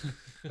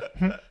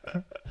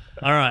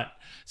 All right.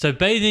 So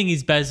bathing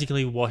is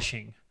basically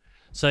washing.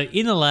 So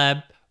in the lab,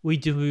 I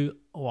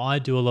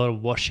do a lot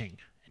of washing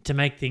to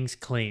make things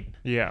clean.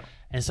 Yeah.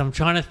 And so I'm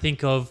trying to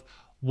think of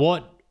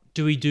what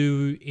do we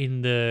do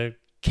in the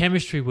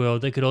chemistry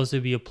world that could also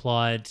be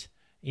applied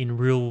in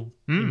real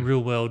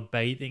world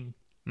bathing.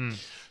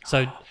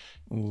 So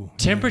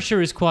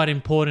temperature is quite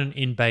important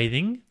in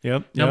bathing.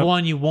 Yep. Number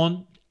one, you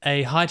want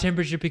a high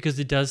temperature because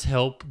it does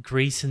help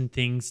grease and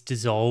things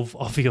dissolve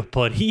off your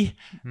body.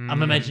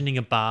 I'm imagining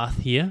a bath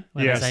here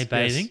when Yes, I say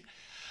bathing. yes.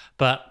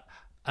 But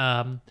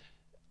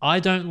I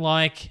don't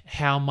like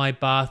how my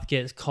bath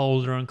gets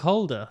colder and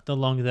colder the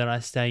longer that I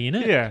stay in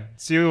it. Yeah.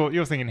 So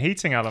you're thinking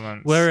heating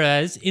elements.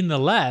 Whereas in the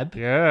lab,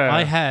 Yeah.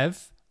 I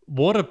have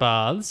water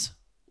baths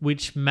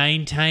which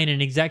maintain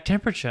an exact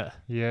temperature.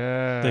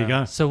 Yeah. There you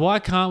go. So why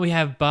can't we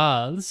have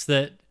baths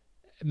that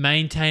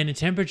maintain a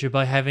temperature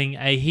by having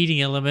a heating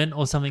element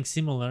or something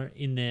similar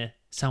in there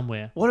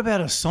somewhere? What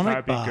about a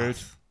sonic That'd be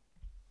bath?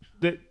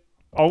 good. The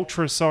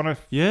ultrasonic.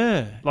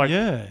 Yeah. Like-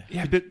 yeah.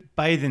 Yeah, but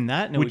Bathe in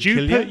that and it would would you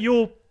kill put you.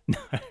 your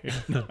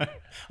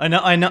I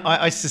know.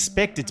 I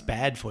suspect it's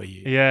bad for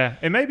you. Yeah,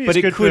 it maybe But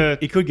it's good for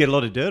it could get a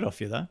lot of dirt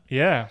off you though.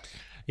 yeah,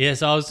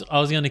 Yes, I was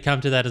going to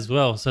come to that as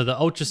well. So the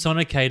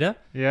ultrasonicator,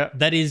 yeah.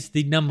 that is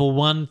the number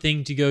one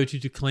thing to go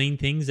to clean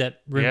things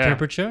at room Yeah,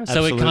 temperature.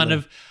 So it kind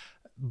absolutely.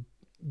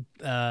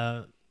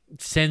 of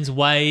sends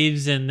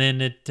waves, and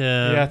then it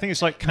Yeah, I think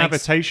it's like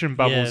cavitation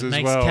bubbles as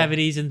makes well.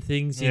 cavities and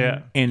things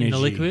Yeah. in the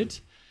Energy. liquid.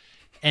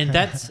 And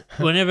that's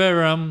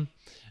whenever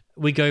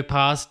we go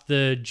past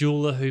the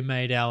jeweler who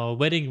made our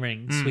wedding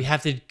rings, we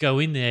have to go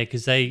in there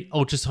because they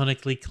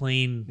ultrasonically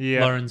clean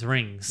Yeah. Lauren's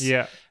rings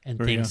Yeah, and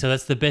There you things. go. So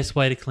that's the best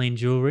way to clean you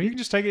jewelry. can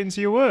just take it into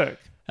your work.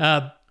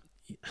 Don't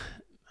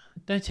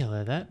tell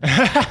her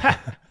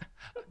that.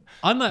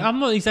 I'm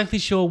not exactly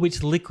sure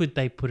which liquid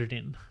they put it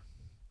in.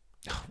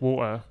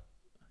 Water.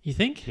 You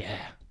think? Yeah.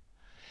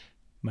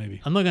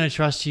 Maybe. I'm not going to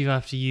trust you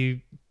after you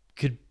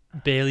could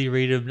barely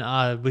read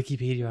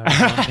Wikipedia.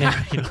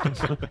 I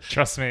don't know.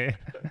 Trust me.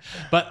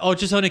 But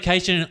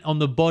ultrasonication on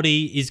the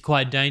body is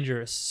quite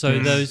dangerous. So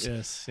those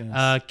Yes.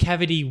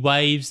 cavity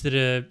waves that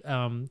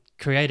are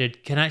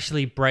created can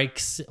actually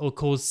break or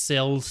cause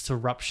cells to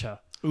rupture.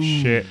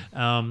 Shit.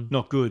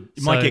 Not good.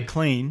 You So- might get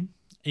clean.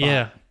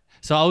 Yeah.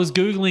 So I was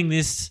Googling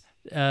this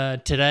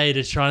today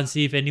to try and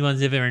see if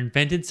anyone's ever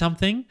invented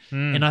something.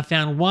 And I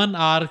found one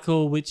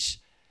article which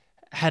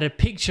had a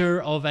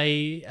picture of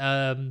a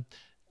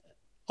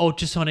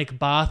ultrasonic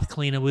bath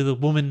cleaner with a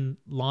woman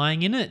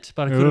lying in it,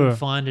 but I couldn't Ugh.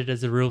 find it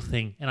as a real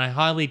thing. And I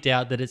highly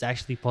doubt that it's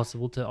actually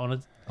possible to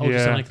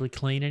ultrasonically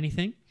clean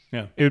anything.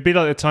 Yeah. It would be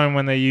like the time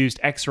when they used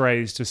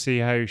X-rays to see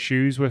how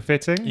shoes were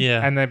fitting.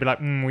 Yeah. And they'd be like,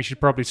 we should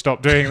probably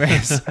stop doing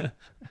this.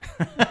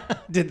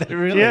 Did they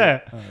really?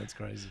 Yeah. Oh, that's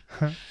crazy.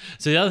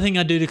 So the other thing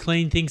I do to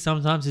clean things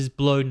sometimes is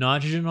blow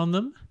nitrogen on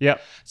them.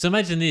 Yep. So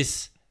imagine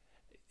this.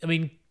 I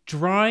mean,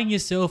 drying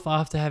yourself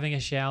after having a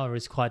shower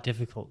is quite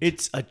difficult.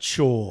 It's a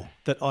chore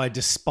that I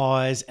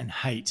despise and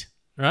hate.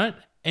 Right?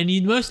 And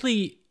you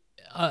mostly,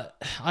 I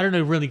don't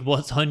know really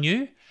what's on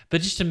you,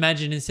 but just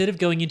imagine instead of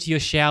going into your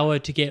shower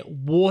to get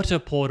water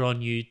poured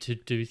on you to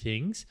do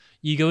things,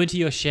 you go into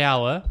your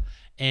shower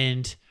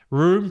and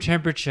room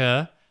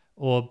temperature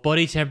or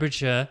body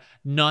temperature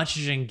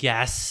nitrogen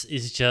gas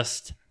is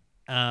just...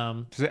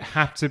 Does it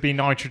have to be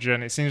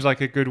nitrogen? It seems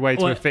like a good way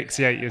to Well,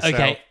 asphyxiate yourself.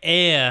 okay,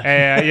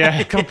 air.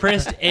 Yeah.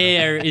 Compressed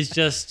air is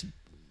just...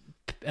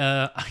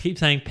 I keep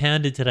saying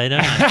pounded today,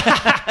 don't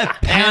I?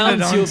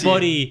 Pounds your onto you.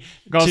 body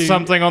Got to,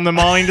 something on the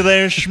mind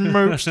there,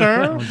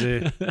 schmoopster? Oh,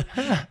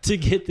 dear. to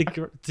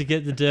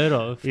get the dirt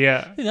off.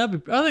 Yeah. I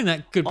think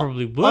that could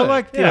probably work. I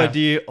like the Yeah.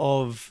 idea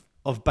of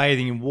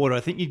bathing in water. I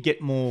think you'd get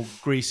more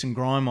grease and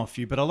grime off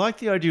you, but I like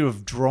the idea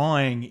of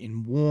drying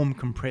in warm,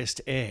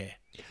 compressed air.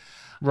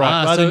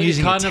 Right. rather so than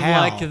using a kind of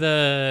towel. like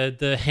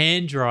the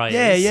hand dryers.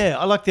 Yeah.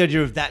 I like the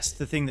idea of that's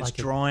the thing that's Like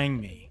a- drying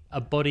me.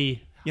 A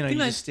body. You know, I you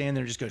think just stand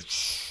there and it just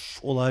goes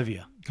all over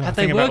you. have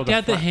think they about worked all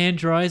out the that hand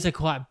dryers are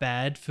quite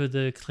bad for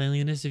the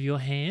cleanliness of your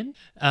hand?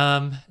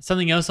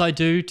 Something else I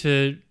do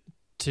to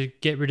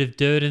get rid of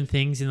dirt and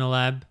things in the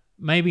lab,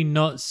 maybe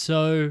not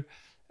so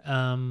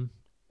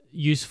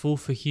useful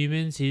for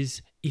humans,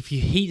 is if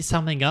you heat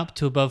something up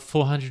to above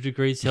 400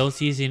 degrees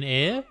Celsius in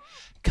air,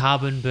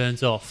 carbon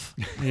burns off.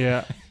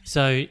 Yeah.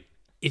 So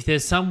if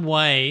there's some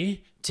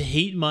way to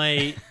heat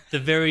the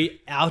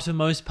very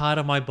outermost part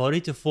of my body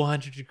to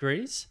 400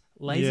 degrees,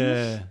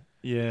 lasers,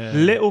 Yeah.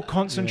 Little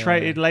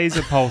concentrated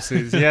laser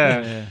pulses.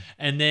 Yeah.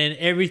 and then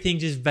everything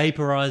just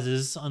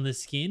vaporizes on the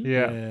skin.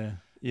 Yeah.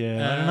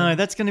 I don't know.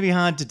 That's going to be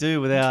hard to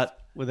do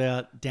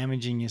without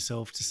damaging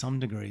yourself to some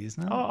degree,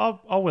 isn't it?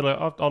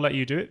 I'll let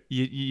you do it.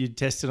 You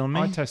test it on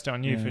me? I test it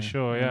on you for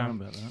sure. I Yeah. don't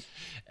know about that.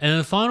 And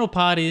the final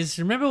part is,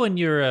 remember when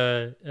you're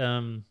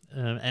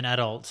an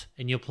adult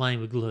and you're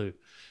playing with glue?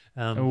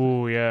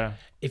 Oh yeah.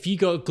 If you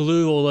got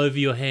glue all over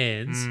your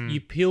hands,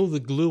 you peel the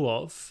glue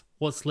off.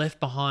 What's left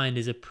behind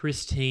is a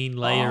pristine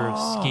layer of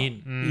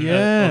skin.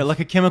 Yeah, like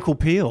a chemical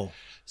peel.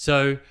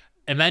 So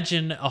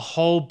imagine a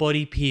whole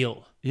body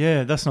peel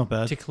Yeah, that's not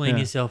bad. to clean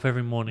yeah. yourself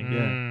every morning.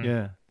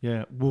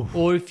 Yeah. Woof.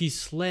 Or if you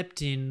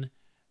slept in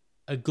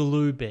a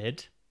glue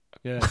bed,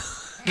 Yeah.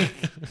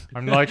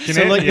 I'm liking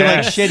So it. like yeah.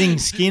 you're like shedding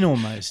skin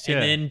almost. Yeah.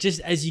 and then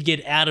just as you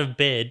get out of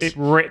bed, it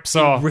rips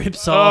off.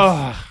 rips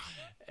off,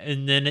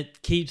 and then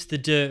it keeps the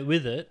dirt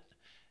with it,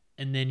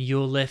 and then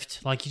you're left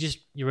like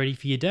you're ready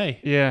for your day.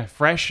 Yeah.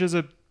 Fresh as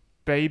a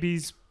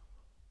baby's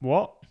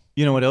what?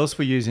 You know what else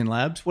we use in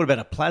labs? What about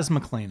a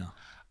plasma cleaner?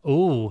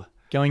 Ooh,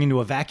 Going into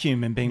a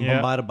vacuum and being Yeah.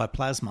 bombarded by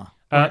plasma.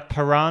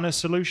 Piranha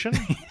solution.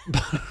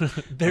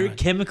 very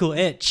chemical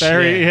etch.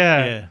 Very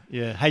yeah.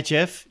 Yeah.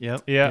 HF.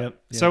 Yep. Yeah.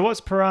 Yep. So what's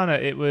piranha?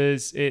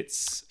 It's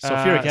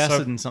sulfuric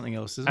acid and something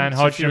else, isn't and it?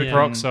 hydrogen Sulfuric-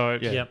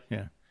 peroxide. Yeah. Yep.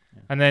 Yeah.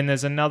 And then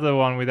there's another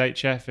one with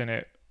HF in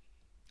it.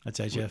 That's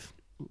HF.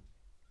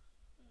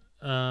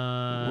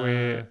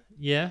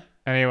 Yeah.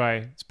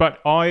 Anyway, but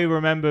I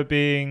remember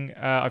being,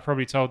 I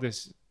probably told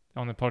this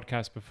on the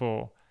podcast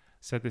before,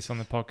 said this on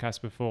the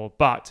podcast before,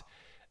 but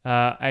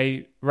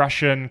a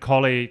Russian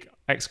colleague,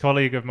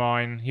 ex-colleague of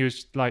mine, he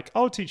was like,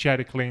 I'll teach you how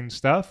to clean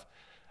stuff.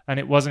 and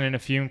it wasn't in a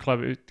fume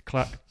cupboard.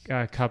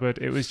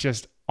 It was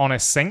just on a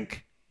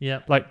sink,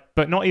 Yep.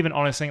 but not even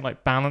on a sink,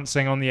 like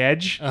balancing on the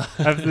edge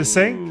of the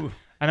sink.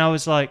 And I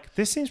was like,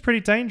 this seems pretty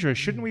dangerous.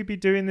 Shouldn't we be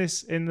doing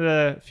this in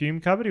the fume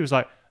cupboard? He was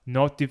like,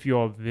 not if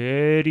you're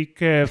very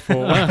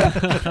careful.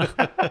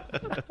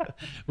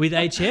 With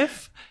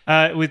HF?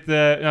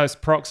 It's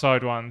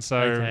peroxide one. So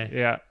Okay.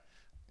 yeah,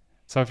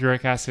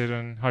 sulfuric acid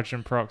and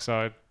hydrogen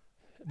peroxide.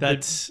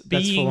 That's full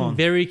Being on.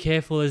 very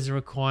careful as a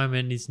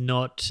requirement is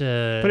not Put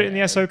it in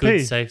the SOP.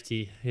 good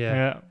safety.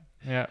 Yeah.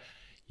 Yeah.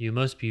 You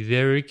must be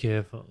very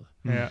careful.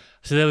 Yeah.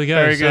 So there we go.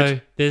 Very So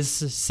good. there's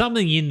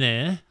something in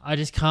there. I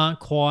just can't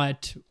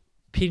quite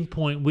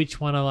pinpoint which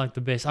one I like the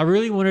best. I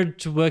really wanted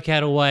to work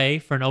out a way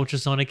for an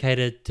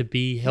ultrasonicator to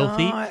be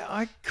healthy. No,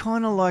 I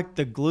kind of like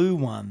the glue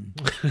one.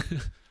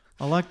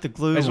 I like the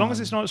glue As long one. as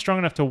it's not strong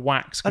enough to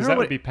wax, I because don't know that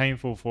would what- be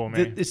painful for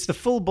me. It's the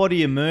full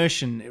body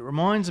immersion. It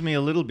reminds me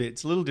a little bit.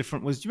 It's a little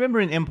different. Do you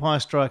remember in Empire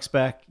Strikes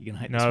Back? You're going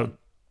to hate this No.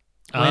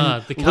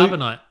 one. The Luke-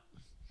 carbonite.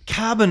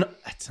 Carbon.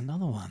 That's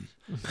another one.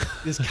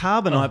 There's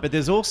carbonite, but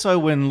there's also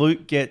when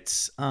Luke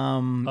gets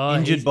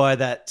injured he's- by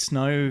that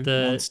snow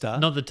The monster.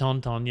 not the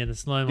Tauntaun, the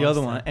snow the monster.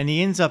 other one, and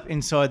he ends up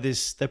inside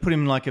this. They put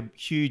him in like a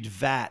huge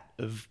vat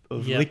of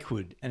Yep.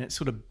 liquid, and it's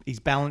sort of he's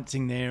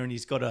balancing there, and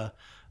he's got a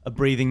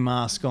breathing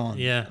mask on.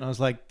 Yeah. and I was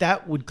like,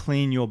 that would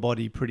clean your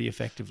body pretty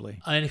effectively.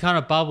 And it kind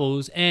of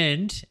bubbles,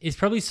 and it's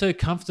probably so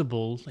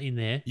comfortable in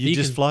there. that You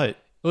just can, float.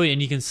 Oh, yeah,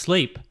 and you can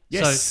sleep.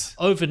 Yes.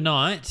 So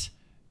overnight,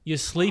 you're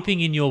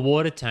sleeping in your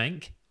water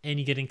tank, and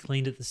you're getting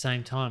cleaned at the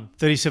same time.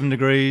 37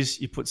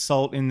 degrees. You put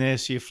salt in there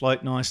so you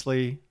float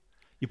nicely.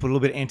 You put a little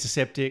bit of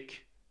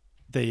antiseptic.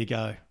 There you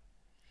go.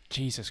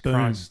 Jesus Boom.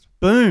 Christ.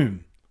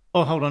 Boom.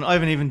 Oh, hold on. I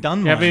haven't even done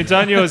You mine. haven't even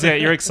done yours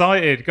yet. You're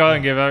excited. Go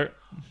on, Givo.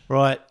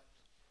 Right.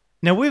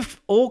 Now, we've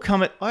all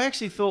come at... I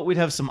actually thought we'd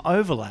have some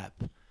overlap.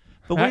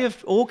 But we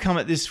have all come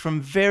at this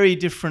from very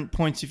different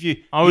points of view.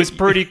 I was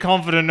pretty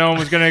confident no one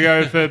was going to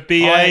go for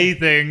BA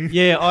thing.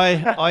 Yeah,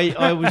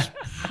 I was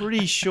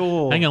pretty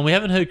sure. Hang on, we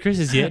haven't heard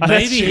Chris's yet. Oh,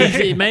 that's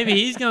Maybe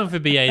he's going for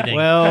BA then.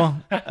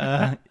 Well,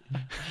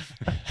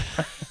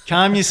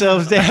 calm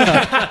yourselves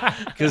down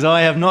because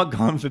I have not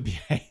gone for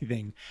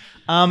behaving.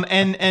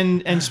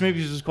 And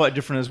Smoopy's was quite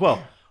different as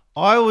well.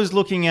 I was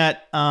looking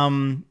at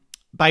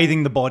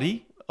bathing the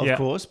body, of Yeah.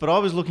 course, but I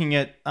was looking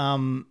at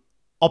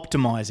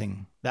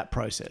optimizing that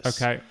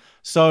process. Okay.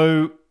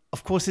 So,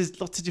 of course, there's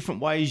lots of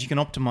different ways you can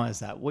optimize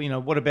that.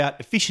 Well, what about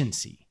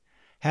efficiency?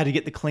 How to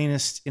get the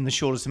cleanest in the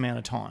shortest amount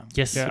of time?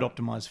 Yes. You could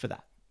optimize for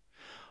that.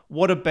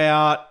 What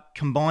about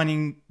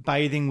combining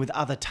bathing with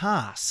other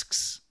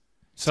tasks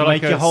So to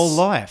make your whole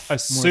life a more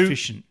suit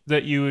efficient?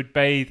 that you would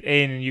bathe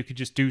in and you could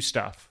just do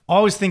stuff. I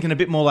was thinking a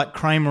bit more like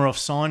Kramer off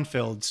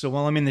Seinfeld. So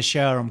while I'm in the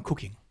shower, I'm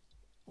cooking.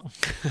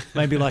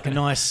 Maybe like a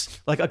nice,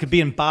 like I could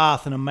be in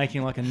Bath and I'm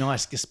making like a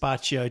nice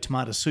gazpacho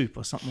tomato soup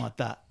or something like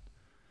that.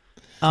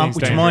 Seems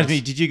Which reminds me,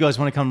 dangerous. did you guys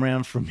want to come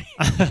round for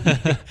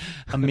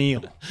a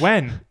meal?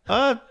 When?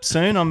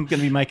 Soon I'm going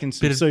to be making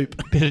some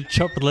soup. Bit of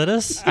chopped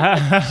lettuce.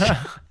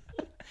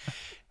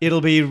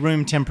 It'll be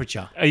room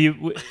temperature. Are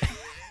you?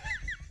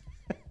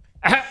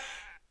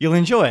 You'll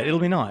enjoy it. It'll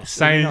be nice.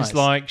 It'll be Sounds nice.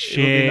 like It'll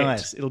shit. be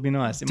nice. It'll be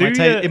nice. Do you-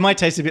 It might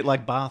taste a bit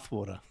like bath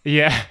water.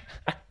 Yeah.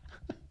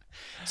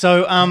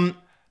 So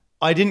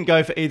I didn't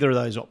go for either of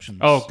those options.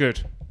 Oh,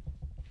 good.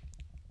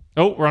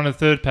 Oh, we're on the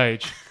third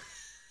page.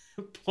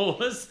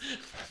 Pause.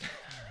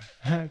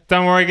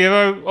 Don't worry,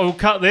 Givo. I'll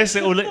cut this.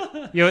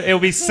 It'll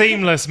be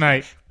seamless,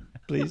 mate.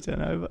 Please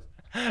turn over.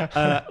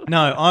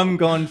 No, I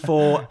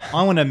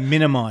want to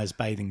minimize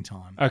bathing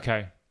time.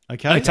 Okay.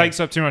 Okay? It takes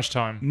up too much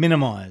time.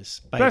 minimize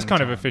bathing That's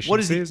kind of time. efficiency,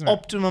 What is the isn't it?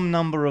 optimum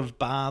number of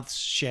baths,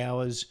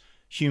 showers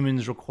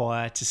humans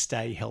require to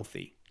stay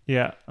healthy?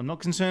 Yeah. I'm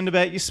not concerned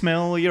about your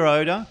smell or your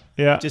odor,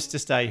 Yeah. just to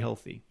stay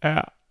healthy.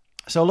 Yeah.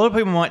 So a lot of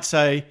people might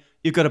say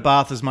you've got to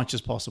bath as much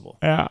as possible.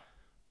 Yeah.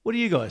 What do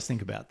you guys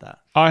think about that?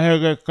 I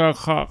heard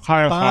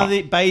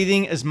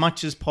Bathing as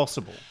much as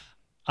possible.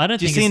 I don't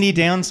Do you think see it's-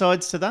 any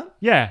downsides to that?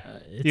 Yeah.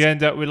 You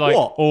end up with like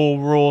What? all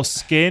raw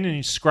skin and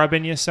you're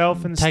scrubbing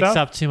yourself and takes stuff.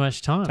 up too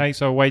much time.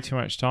 Takes up way too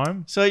much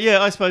time. So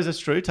yeah, I suppose that's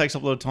true. It takes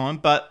up a lot of time.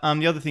 But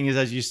the other thing is,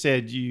 as you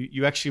said,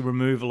 you actually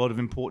remove a lot of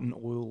important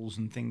oils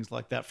and things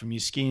like that from your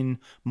skin,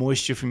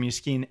 moisture from your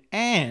skin.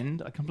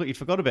 And I completely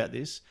forgot about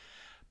this,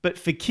 but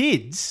for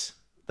kids,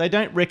 they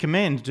don't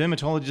recommend,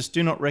 dermatologists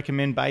do not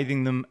recommend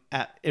bathing them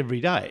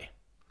every day.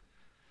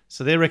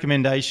 So their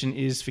recommendation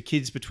is for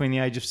kids between the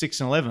age of 6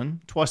 and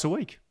 11, twice a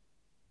week.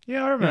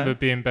 Yeah, I remember Yeah.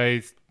 being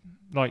bathed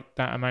like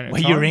that amount of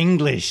Well, time. you're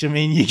English. I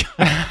mean,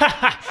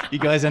 you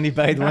guys only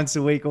bathe once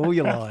a week all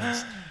your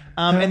lives.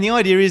 And the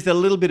idea is that a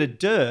little bit of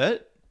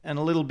dirt and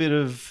a little bit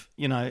of,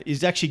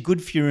 is actually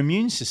good for your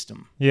immune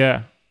system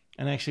Yeah.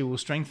 and actually will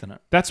strengthen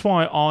it. That's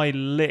why I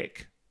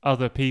lick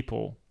other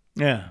people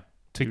Yeah.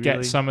 to You get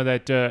really- some of their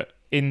dirt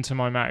into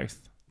my mouth.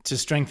 To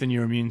strengthen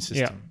your immune Yeah.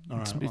 system. All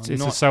right. It's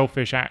a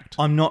selfish act.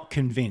 I'm not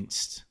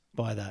convinced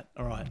by that.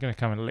 All right. I'm going to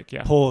come and lick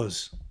you.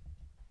 Pause.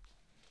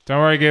 Don't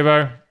worry,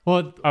 Gibbo.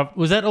 What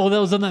was that? All that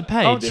was on that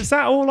page? Oh, is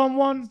that all on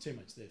one? Too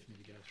much there for me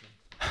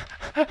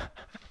to go through.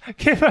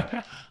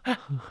 Gibbo.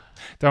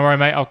 Don't worry,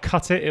 mate. I'll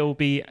cut it. It'll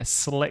be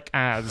slick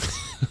as.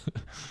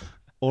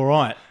 All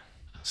right.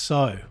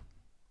 So,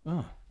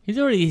 He's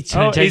already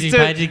changed his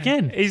page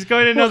again. He's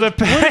got another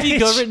page. What have you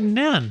got written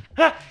down?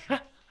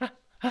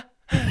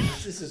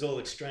 this is all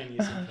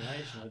extraneous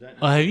information. I don't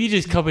know. Or have you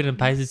just copied and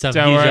pasted some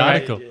Don't huge worry, mate.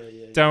 article?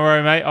 Don't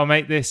worry, mate. I'll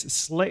make this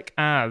slick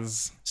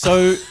as.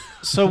 So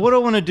what I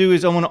want to do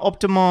is I want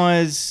to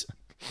optimize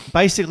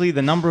basically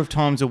the number of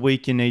times a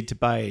week you need to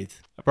bathe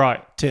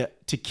Right. to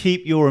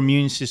keep your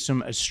immune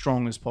system as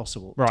strong as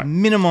possible. Right. To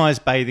minimize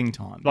bathing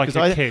time. Like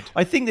Because a kid.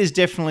 I think there's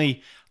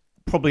definitely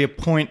probably a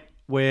point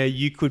where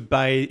you could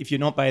bathe. If you're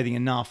not bathing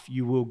enough,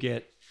 you will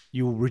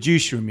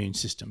reduce your immune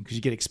system because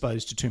you get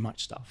exposed to too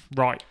much stuff.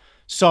 Right.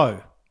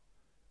 So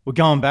we're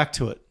going back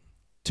to it.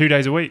 2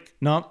 days a week.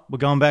 No, we're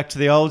going back to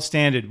the old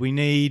standard. We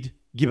need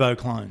Gibbo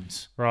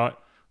clones. Right.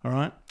 All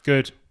right.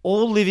 Good.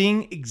 All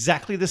living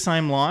exactly the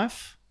same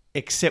life,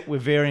 except we're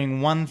varying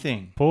one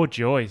thing: Poor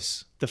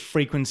Joyce. the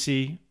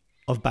frequency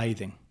of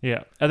bathing.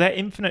 Yeah. Are there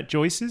infinite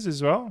Joyces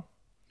as well?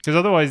 Because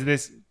otherwise,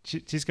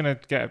 she's going to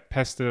get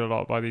pestered a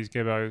lot by these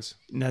gibbos.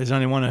 No, there's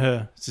only one of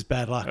her. It's just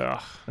bad luck.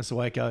 Ugh. That's the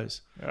way it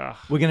goes. Ugh.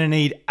 We're going to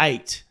need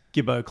 8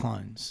 Gibbo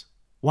clones.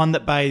 One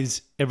that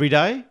bathes every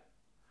day,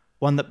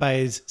 one that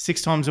bathes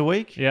 6 times a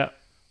week, Yeah.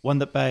 one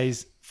that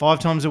bathes 5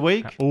 times a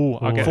week. Oh,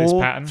 I get this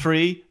 4, pattern.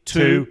 3,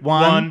 2,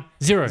 1.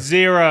 0.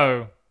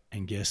 0.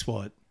 And guess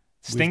what?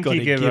 Stinky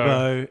We've got a Gibbo.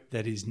 Gibbo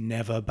that is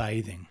never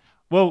bathing.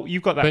 Well,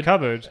 you've got that But-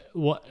 covered.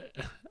 What?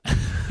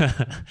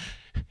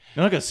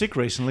 And I got sick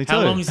recently too.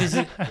 How long is this?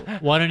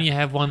 Why don't you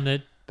have one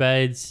that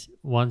bathes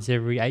once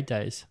every 8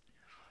 days?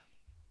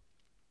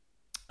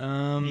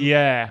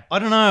 Yeah. I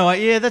don't know.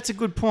 Yeah, that's a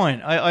good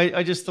point.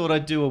 I just thought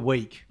I'd do a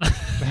week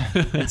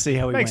and see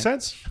how we Makes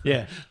went. sense.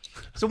 Yeah.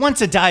 So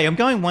once a day. I'm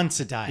going once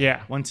a day.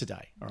 Yeah. Once a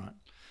day. All right.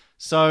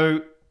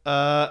 So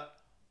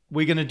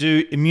we're going to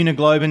do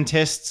immunoglobulin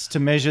tests to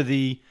measure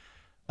the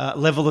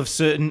level of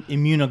certain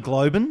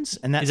immunoglobulins,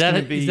 and that's going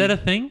to be Is that a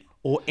thing?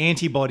 or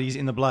antibodies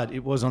in the blood.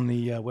 It was on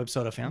the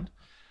website I found,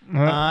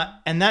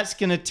 and that's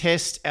going to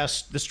test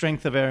the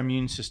strength of our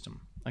immune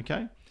system. Okay,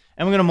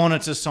 and we're going to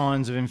monitor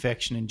signs of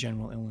infection and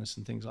general illness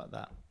and things like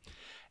that.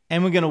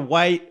 And we're going to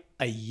wait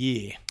a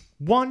year.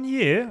 1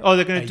 year? Oh,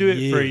 they're going to A do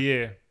it for a year.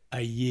 year.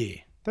 A year.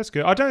 That's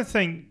good. I don't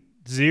think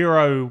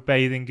 0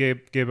 bathing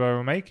Gibbo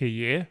will make a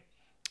year.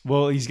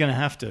 Well, he's going to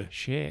have to.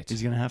 Shit.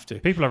 He's going to have to.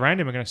 People around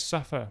him are going to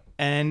suffer.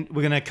 And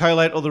we're going to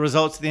collate all the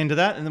results at the end of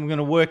that, and then we're going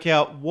to work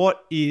out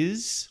what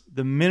is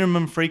the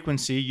minimum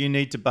frequency you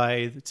need to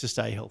bathe to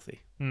stay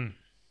healthy.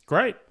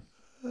 Great.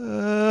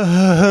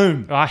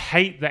 I I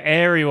hate the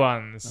airy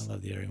ones.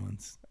 love the airy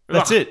ones.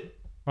 That's Ugh. it.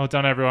 Well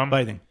done, everyone.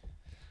 Bathing.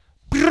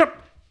 Brah,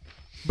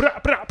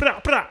 brah,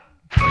 brah, brah.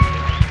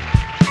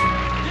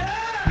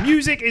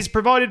 Music is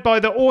provided by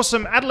the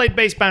awesome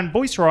Adelaide-based band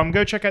Voicerom.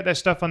 Go check out their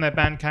stuff on their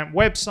Bandcamp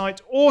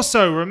website.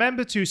 Also,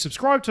 remember to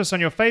subscribe to us on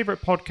your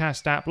favourite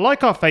podcast app,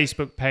 like our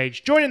Facebook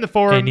page, join in the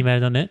forum,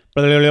 Andymatter.net.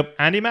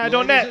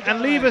 andymatter.net,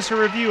 and leave us a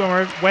review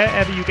on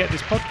wherever you get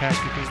this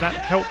podcast because that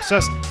helps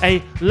us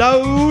a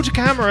load.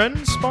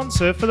 Cameron,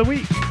 sponsor for the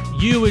week.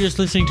 You were just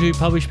listening to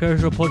Published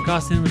Perishable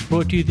Podcast, and it was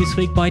brought to you this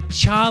week by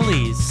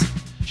Charlie's.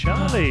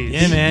 Charlie's.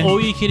 Yeah, man.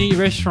 All-you-can-eat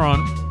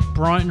restaurant,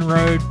 Brighton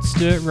Road,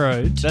 Sturt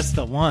Road, That's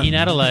the one. in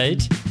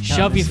Adelaide.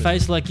 Shove your miss it.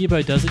 face like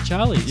Gibbo does at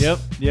Charlie's. Yep.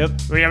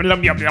 They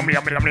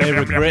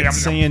regret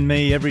seeing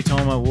me every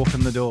time I walk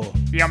in the door.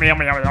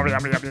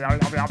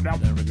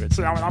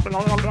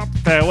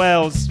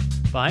 Farewells.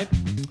 Bye.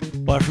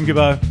 Bye from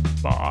Gibbo.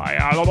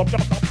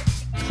 Bye.